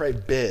I'm going to pray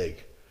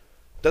big.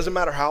 Doesn't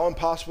matter how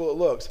impossible it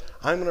looks.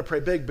 I'm going to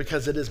pray big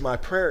because it is my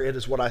prayer. It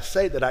is what I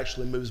say that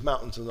actually moves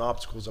mountains and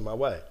obstacles in my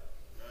way.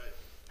 Right.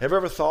 Have you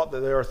ever thought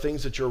that there are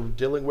things that you're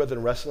dealing with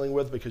and wrestling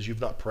with because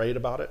you've not prayed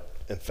about it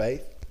in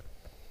faith?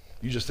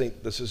 You just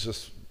think this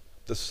is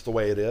the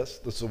way it is.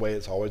 This is the way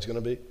it's always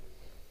going to be.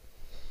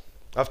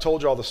 I've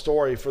told you all the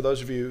story. For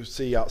those of you who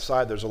see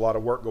outside, there's a lot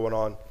of work going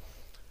on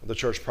the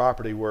church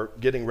property. We're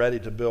getting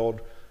ready to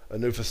build a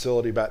new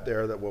facility back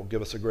there that will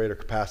give us a greater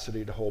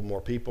capacity to hold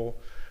more people.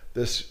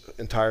 This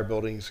entire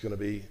building is going to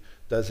be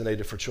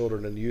designated for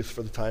children and youth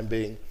for the time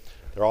being.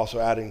 They're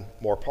also adding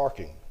more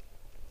parking.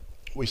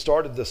 We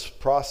started this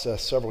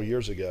process several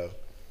years ago,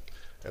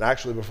 and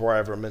actually before I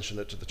ever mentioned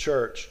it to the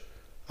church,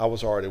 I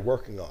was already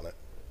working on it.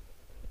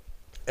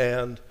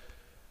 And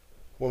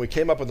when we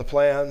came up with the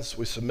plans,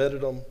 we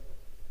submitted them.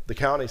 The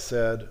county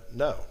said,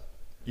 no,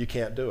 you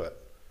can't do it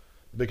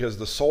because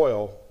the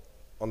soil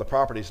on the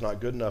property is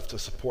not good enough to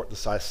support the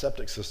size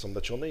septic system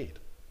that you'll need.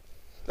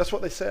 That's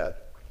what they said.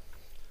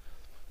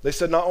 They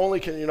said, not only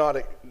can you not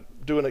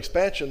do an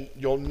expansion,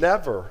 you'll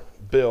never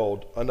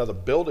build another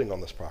building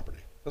on this property.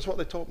 That's what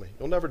they told me.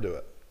 You'll never do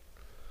it.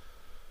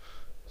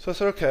 So I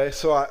said, okay.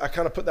 So I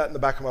kind of put that in the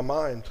back of my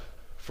mind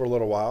for a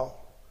little while.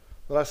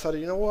 Then I said,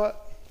 you know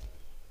what?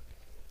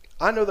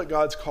 I know that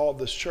God's called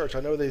this church. I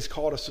know that he's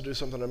called us to do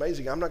something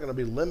amazing. I'm not going to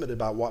be limited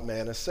by what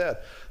man has said.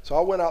 So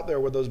I went out there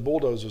where those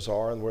bulldozers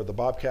are and where the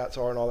bobcats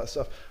are and all that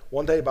stuff.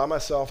 One day by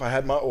myself, I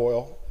had my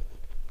oil.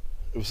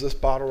 It was this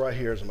bottle right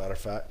here, as a matter of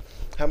fact.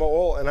 I had my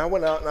oil, and I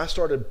went out and I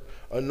started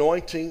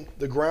anointing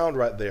the ground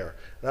right there.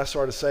 And I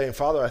started saying,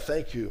 Father, I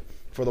thank you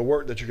for the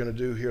work that you're going to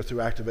do here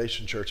through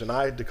Activation Church. And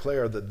I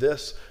declare that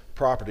this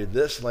property,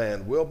 this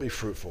land will be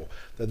fruitful,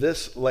 that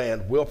this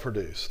land will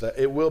produce, that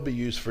it will be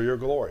used for your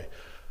glory.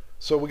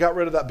 So we got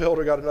rid of that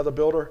builder, got another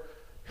builder.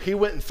 He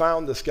went and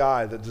found this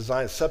guy that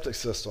designed septic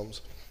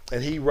systems,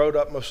 and he wrote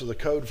up most of the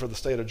code for the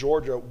state of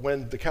Georgia.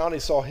 When the county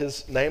saw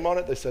his name on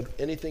it, they said,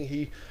 anything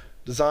he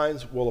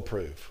designs, we'll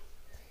approve.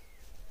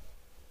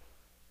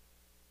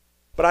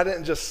 But I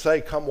didn't just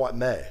say, come what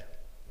may.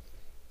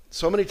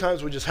 So many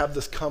times we just have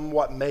this come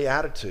what may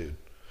attitude.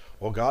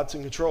 Well, God's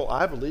in control.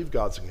 I believe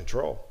God's in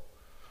control.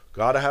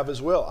 God will have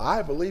his will.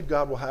 I believe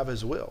God will have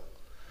his will.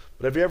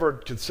 But have you ever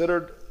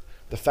considered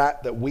the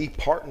fact that we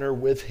partner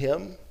with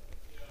him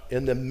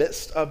in the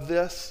midst of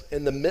this?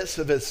 In the midst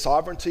of his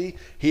sovereignty,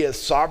 he has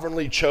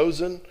sovereignly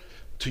chosen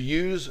to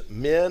use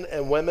men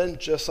and women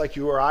just like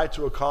you or I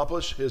to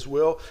accomplish his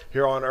will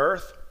here on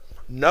earth.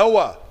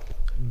 Noah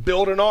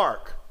built an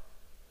ark.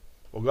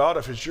 Well, God,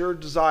 if it's your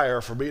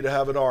desire for me to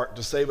have an ark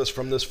to save us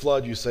from this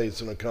flood you say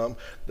it's going to come,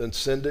 then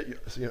send it.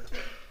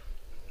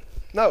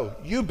 No,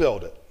 you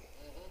build it.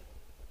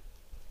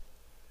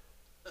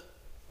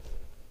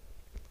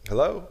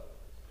 Hello?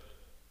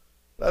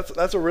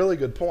 That's a really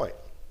good point.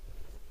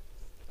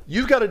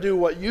 You've got to do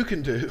what you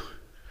can do,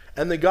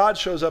 and then God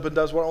shows up and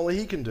does what only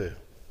he can do.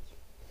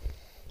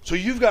 So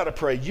you've got to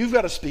pray, you've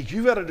got to speak,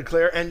 you've got to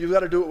declare, and you've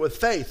got to do it with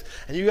faith,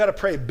 and you've got to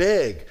pray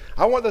big.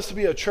 I want this to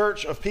be a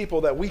church of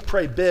people that we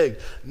pray big.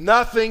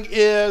 Nothing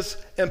is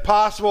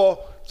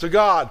impossible to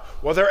God.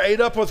 While they're ate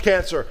up with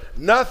cancer,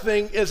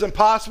 nothing is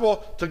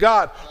impossible to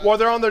God. While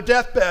they're on their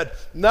deathbed,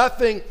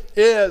 nothing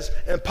is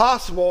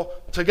impossible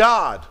to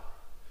God.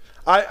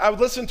 I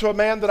listened to a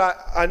man that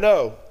I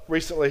know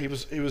recently. He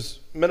was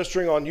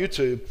ministering on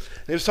YouTube,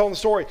 and he was telling the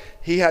story.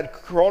 He had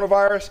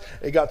coronavirus.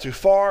 It got too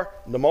far.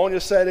 Pneumonia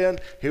set in.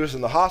 He was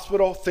in the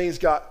hospital. Things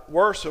got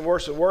worse and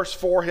worse and worse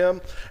for him,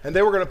 and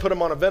they were going to put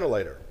him on a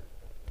ventilator.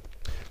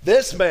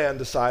 This man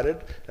decided,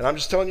 and I'm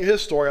just telling you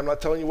his story. I'm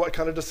not telling you what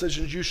kind of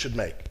decisions you should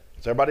make.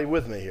 Is everybody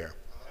with me here?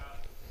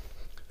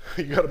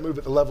 You got to move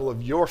at the level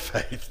of your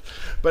faith.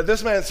 But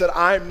this man said,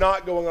 I'm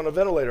not going on a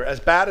ventilator. As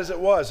bad as it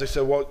was, they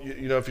said, well,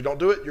 you know, if you don't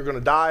do it, you're going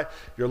to die.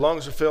 Your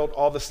lungs are filled,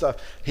 all this stuff.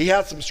 He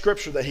had some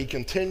scripture that he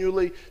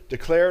continually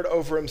declared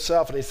over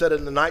himself. And he said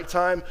in the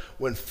nighttime,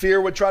 when fear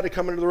would try to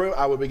come into the room,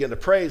 I would begin to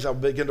praise, I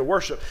would begin to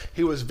worship.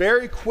 He was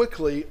very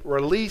quickly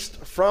released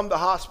from the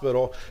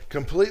hospital,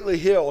 completely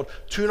healed.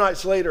 2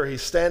 nights later,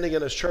 he's standing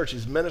in his church.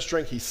 He's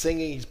ministering, he's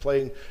singing, he's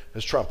playing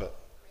his trumpet.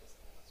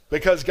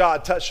 Because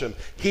God touched him.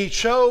 He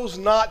chose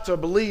not to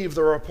believe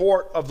the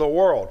report of the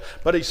world,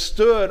 but he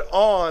stood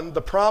on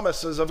the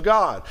promises of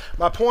God.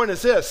 My point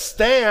is this: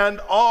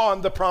 stand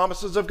on the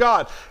promises of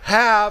God.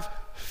 Have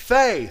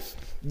faith.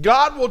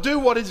 God will do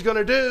what he's going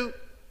to do.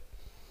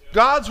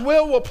 God's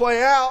will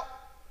play out,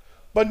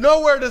 but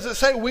nowhere does it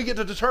say we get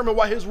to determine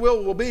what his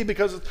will be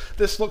because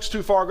this looks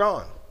too far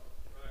gone.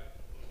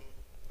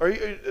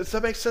 Does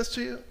that make sense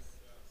to you?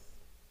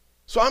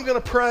 So I'm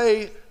going to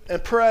pray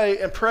and pray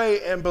and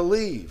pray and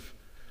believe.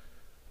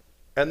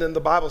 And then the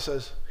Bible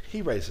says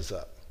he raises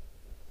up.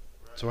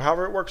 So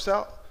however it works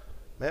out,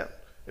 man,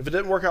 if it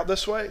didn't work out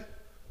this way,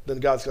 then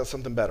God's got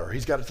something better.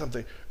 He's got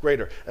something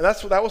greater. And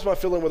that was my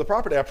feeling with the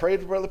property. I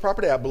prayed for the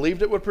property. I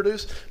believed it would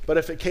produce. But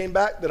if it came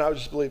back, then I would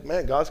just believe,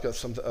 man, God's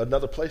got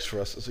another place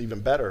for us that's even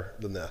better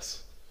than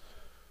this.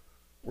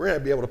 We're going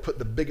to be able to put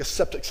the biggest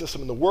septic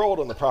system in the world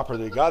on the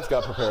property that God's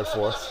got prepared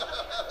for us.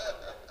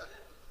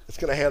 It's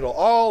going to handle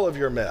all of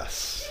your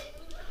mess.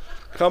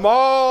 Come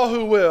all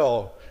who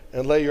will,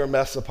 and lay your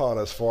mess upon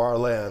us, for our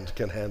land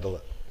can handle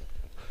it.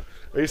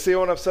 Are you seeing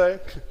what I'm saying?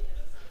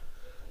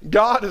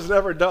 God is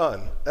never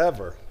done,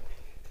 ever.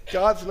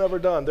 God's never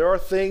done. There are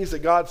things that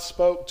God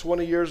spoke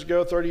 20 years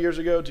ago, 30 years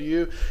ago to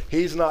you.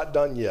 He's not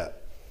done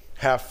yet.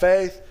 Have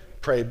faith,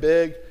 pray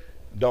big,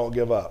 don't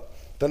give up.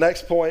 The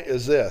next point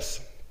is this: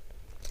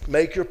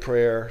 make your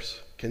prayers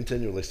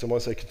continually.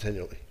 Someone say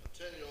continually.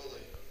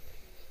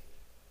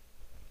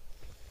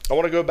 I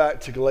want to go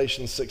back to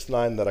Galatians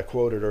 6:9 that I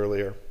quoted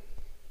earlier,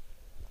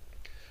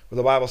 where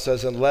the Bible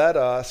says, and let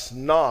us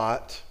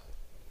not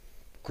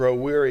grow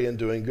weary in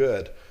doing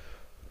good,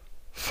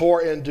 for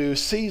in due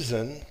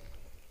season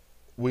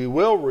we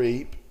will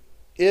reap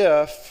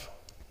if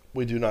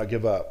we do not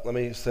give up. Let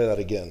me say that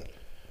again.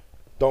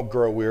 Don't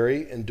grow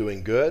weary in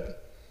doing good,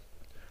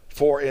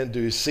 for in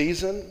due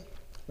season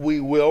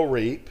we will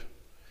reap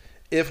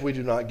if we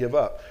do not give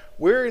up.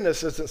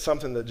 Weariness isn't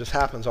something that just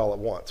happens all at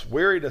once.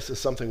 Weariness is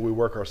something we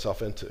work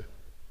ourselves into.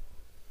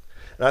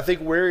 And I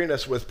think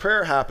weariness with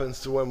prayer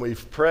happens to when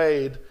we've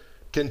prayed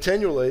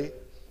continually.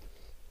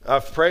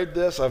 I've prayed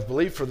this, I've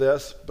believed for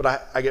this,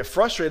 but I get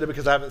frustrated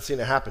because I haven't seen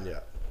it happen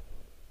yet.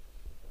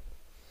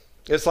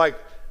 It's like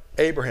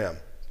Abraham.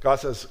 God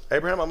says,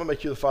 Abraham, I'm going to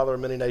make you the father of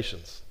many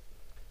nations.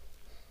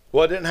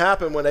 Well, it didn't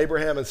happen when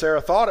Abraham and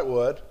Sarah thought it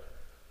would.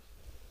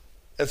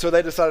 And so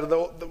they decided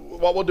that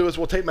what we'll do is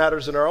we'll take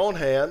matters in our own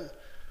hand.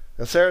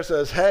 And Sarah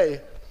says,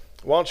 hey,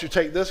 why don't you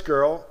take this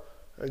girl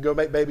and go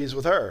make babies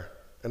with her?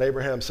 And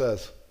Abraham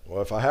says,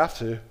 well, if I have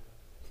to.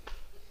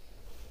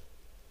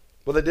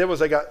 What they did was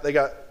they got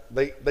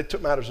They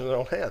took matters in their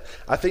own hand.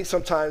 I think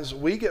sometimes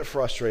we get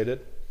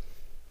frustrated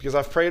because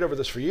I've prayed over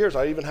this for years.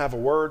 I even have a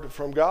word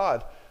from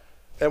God.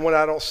 And when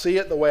I don't see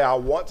it the way I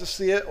want to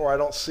see it, or I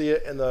don't see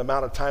it in the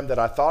amount of time that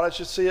I thought I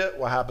should see it,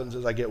 what happens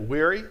is I get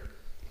weary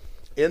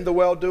in the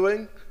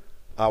well-doing,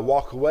 I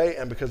walk away,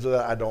 and because of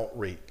that, I don't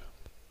reap.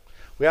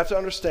 We have to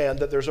understand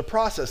that there's a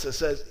process that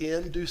says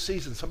in due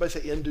season. Somebody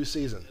say in due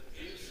season.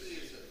 In due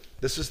season.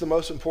 This is the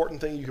most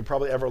important thing you could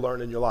probably ever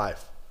learn in your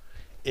life.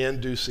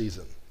 In due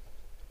season.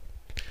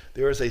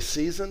 There is a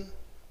season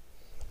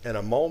and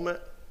a moment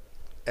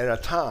and a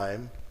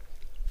time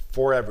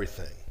for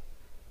everything.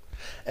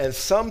 And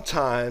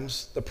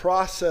sometimes the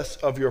process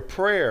of your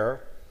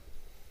prayer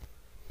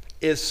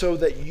is so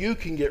that you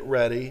can get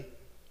ready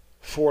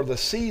for the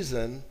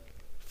season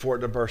for it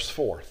to burst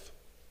forth.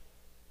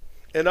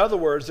 In other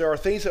words, there are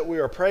things that we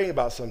are praying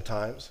about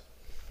sometimes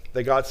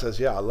that God says,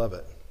 yeah, I love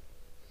it.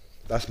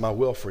 That's my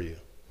will for you.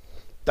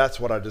 That's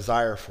what I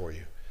desire for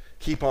you.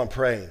 Keep on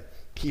praying.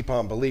 Keep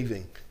on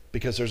believing,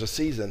 because there's a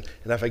season,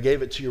 and if I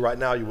gave it to you right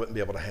now, you wouldn't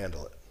be able to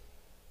handle it.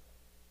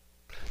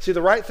 See,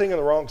 the right thing in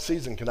the wrong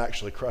season can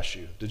actually crush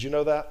you. Did you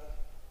know that?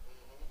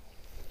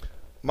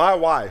 My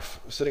wife,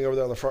 sitting over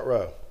there on the front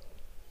row,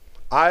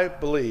 I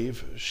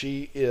believe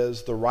she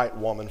is the right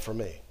woman for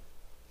me,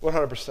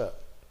 100%.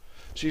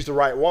 She's the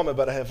right woman,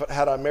 but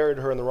had I married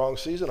her in the wrong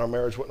season, our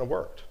marriage wouldn't have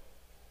worked.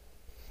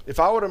 If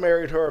I would have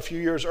married her a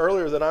few years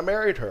earlier than I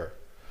married her,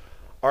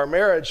 our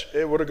marriage,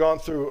 it would have gone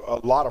through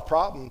a lot of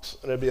problems,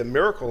 and it'd be a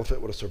miracle if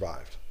it would have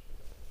survived.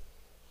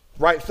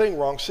 Right thing,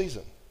 wrong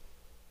season.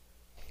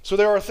 So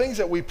there are things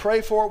that we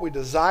pray for, we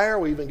desire,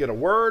 we even get a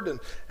word,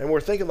 and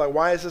we're thinking like,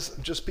 why is this?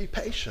 Just be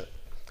patient.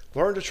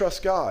 Learn to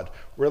trust God.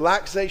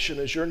 Relaxation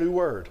is your new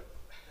word.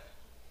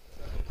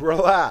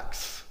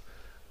 Relax.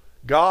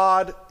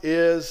 God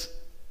is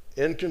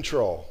in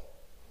control.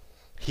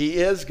 He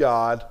is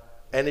God,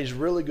 and he's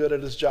really good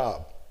at his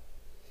job.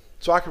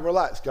 So I can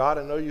relax. God,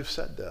 I know you've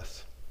said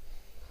this.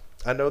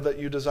 I know that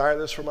you desire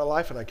this for my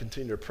life, and I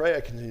continue to pray,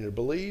 I continue to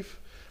believe,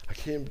 I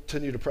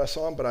continue to press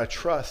on, but I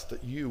trust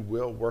that you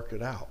will work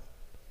it out.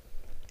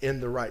 In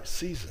the right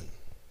season,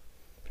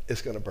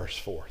 it's going to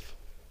burst forth.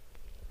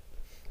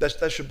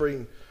 That should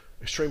bring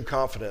extreme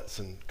confidence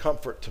and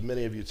comfort to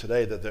many of you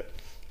today that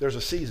there's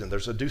a season,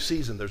 there's a due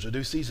season, there's a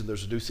due season,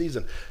 there's a due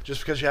season. Just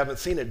because you haven't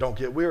seen it, don't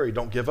get weary,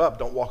 don't give up,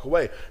 don't walk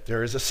away.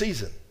 There is a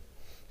season.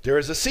 There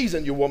is a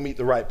season you will meet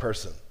the right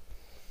person.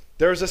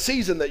 There is a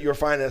season that your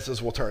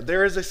finances will turn.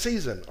 There is a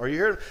season. Are you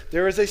hearing?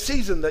 There is a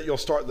season that you'll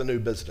start the new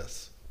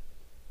business.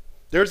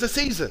 There's a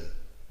season.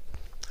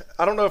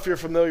 I don't know if you're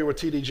familiar with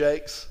T.D.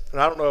 Jakes,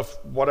 and I don't know if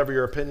whatever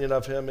your opinion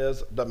of him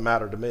is, it doesn't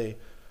matter to me.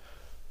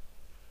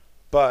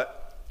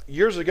 But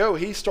years ago,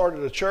 he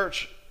started a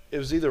church. It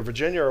was either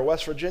Virginia or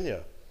West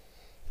Virginia.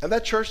 And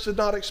that church did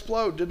not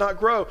explode, did not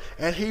grow.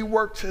 And he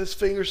worked his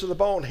fingers to the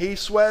bone. He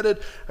sweated.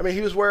 I mean,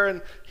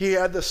 he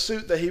had this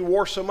suit that he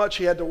wore so much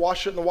he had to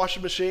wash it in the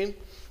washing machine.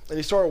 And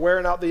he started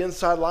wearing out the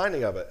inside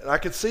lining of it. And I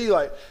could see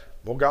like,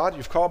 well, God,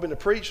 you've called me to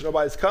preach.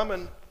 Nobody's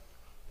coming.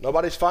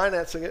 Nobody's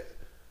financing it.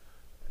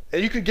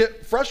 And you could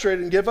get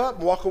frustrated and give up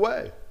and walk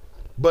away.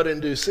 But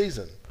in due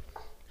season,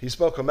 he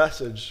spoke a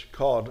message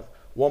called,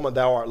 Woman,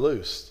 Thou Art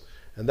Loosed.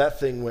 And that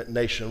thing went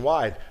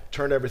nationwide,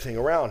 turned everything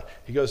around.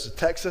 He goes to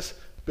Texas,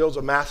 builds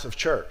a massive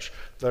church.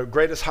 The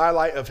greatest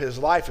highlight of his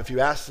life, if you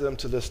ask them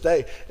to this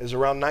day, is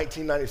around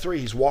 1993.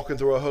 He's walking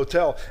through a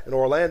hotel in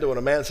Orlando, and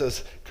a man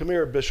says, come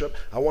here, Bishop,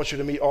 I want you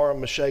to meet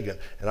Aram Meshagan.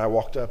 And I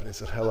walked up, and he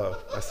said, hello,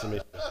 nice to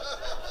meet you.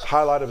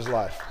 Highlight of his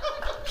life.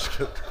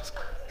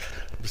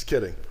 Just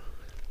kidding.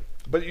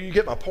 But you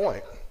get my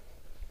point.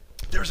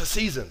 There's a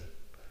season.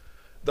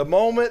 The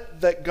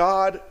moment that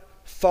God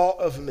thought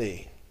of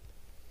me,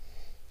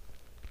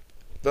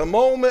 the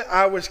moment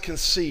I was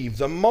conceived,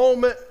 the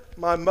moment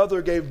my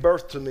mother gave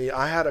birth to me,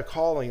 I had a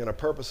calling and a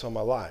purpose on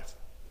my life.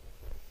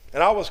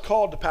 And I was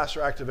called to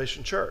pastor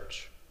Activation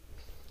Church.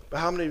 But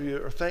how many of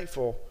you are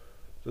thankful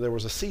that there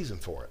was a season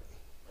for it?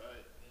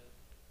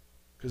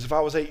 Because if I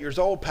was 8 years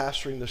old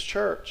pastoring this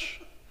church,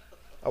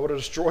 I would have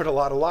destroyed a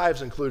lot of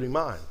lives, including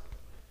mine.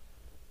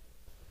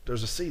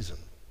 There's a season.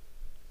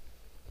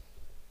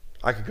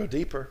 I could go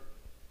deeper.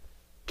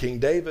 King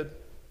David.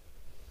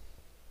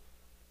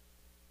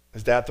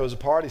 His dad throws a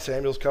party.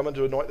 Samuel's coming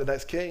to anoint the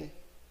next king.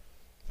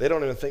 They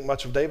don't even think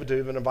much of David to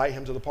even invite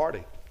him to the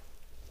party.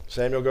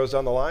 Samuel goes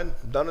down the line.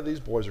 None of these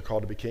boys are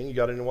called to be king. You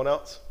got anyone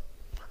else?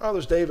 Oh,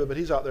 there's David, but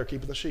he's out there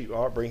keeping the sheep.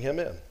 All right, bring him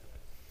in.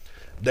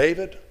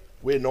 David,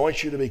 we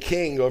anoint you to be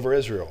king over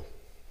Israel.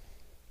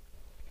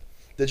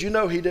 Did you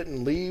know he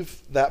didn't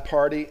leave that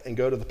party and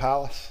go to the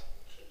palace?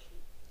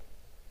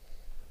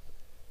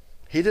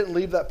 He didn't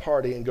leave that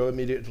party and go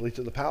immediately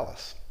to the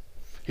palace.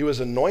 He was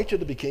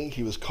anointed to be king.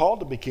 He was called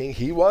to be king.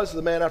 He was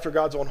the man after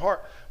God's own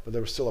heart, but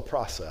there was still a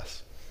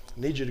process. I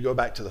need you to go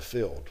back to the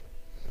field.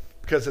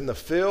 Because in the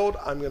field,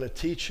 I'm going to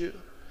teach you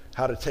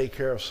how to take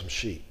care of some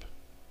sheep.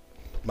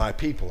 My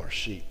people are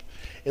sheep.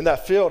 In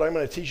that field, I'm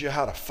going to teach you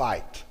how to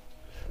fight.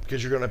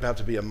 Because you're going to have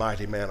to be a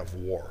mighty man of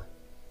war.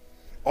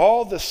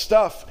 all this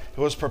stuff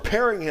was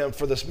preparing him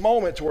for this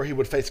moment to where he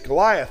would face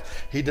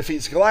Goliath. He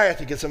defeats Goliath.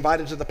 He gets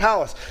invited to the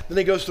palace. Then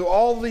he goes through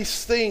all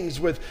these things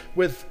with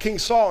King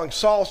Saul, and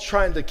Saul's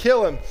trying to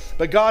kill him.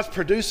 But God's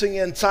producing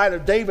inside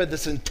of David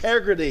this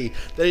integrity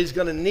that he's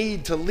going to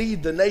need to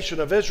lead the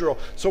nation of Israel.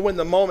 So when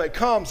the moment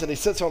comes and he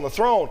sits on the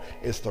throne,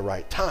 it's the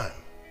right time.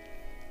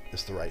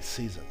 It's the right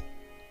season.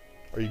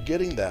 Are you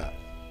getting that?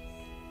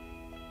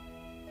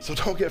 So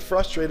don't get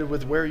frustrated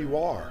with where you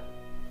are.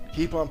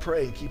 Keep on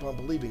praying, keep on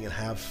believing, and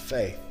have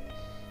faith.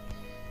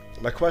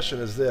 My question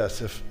is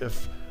this: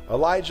 if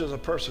Elijah is a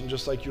person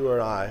just like you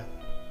and I,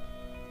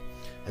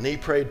 and he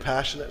prayed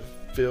passionate,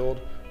 filled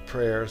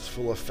prayers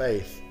full of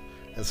faith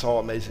and saw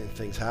amazing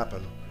things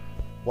happen,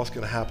 what's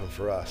going to happen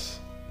for us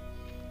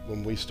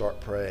when we start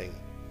praying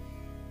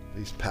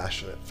these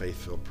passionate,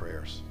 faith-filled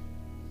prayers?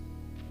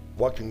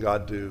 What can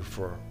God do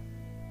for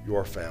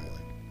your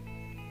family?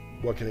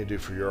 What can he do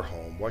for your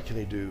home? What can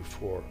he do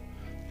for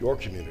your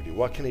community?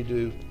 What can he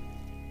do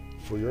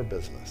for your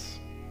business?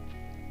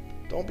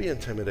 Don't be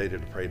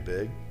intimidated to pray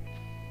big.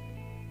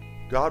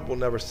 God will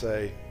never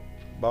say,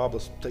 Bob,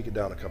 let's take it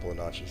down a couple of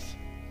notches.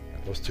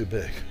 It was too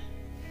big.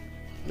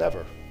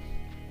 Never.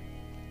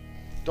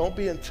 Don't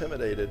be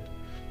intimidated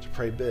to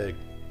pray big,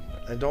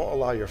 and don't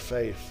allow your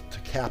faith to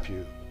cap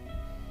you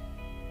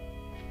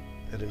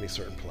at any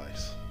certain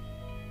place.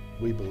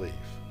 We believe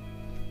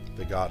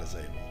that God is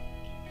able.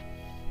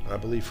 And I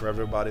believe for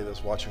everybody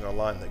that's watching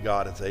online that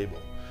God is able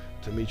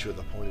to meet you at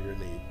the point of your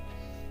need.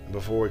 And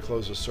before we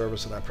close the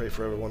service, and I pray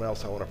for everyone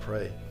else, I want to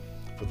pray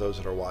for those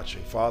that are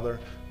watching. Father,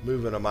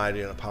 move in a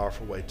mighty and a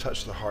powerful way.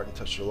 Touch their heart and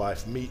touch their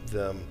life. Meet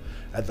them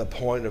at the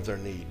point of their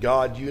need.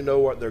 God, you know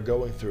what they're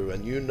going through,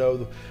 and you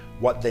know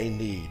what they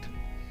need.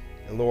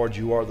 And Lord,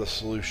 you are the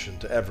solution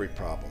to every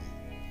problem.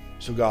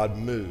 So God,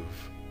 move.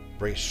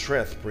 Bring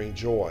strength, bring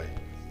joy,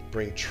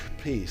 bring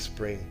peace,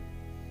 bring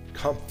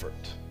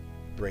comfort,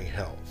 bring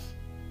health.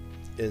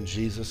 In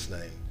Jesus'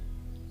 name,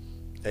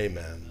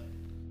 amen.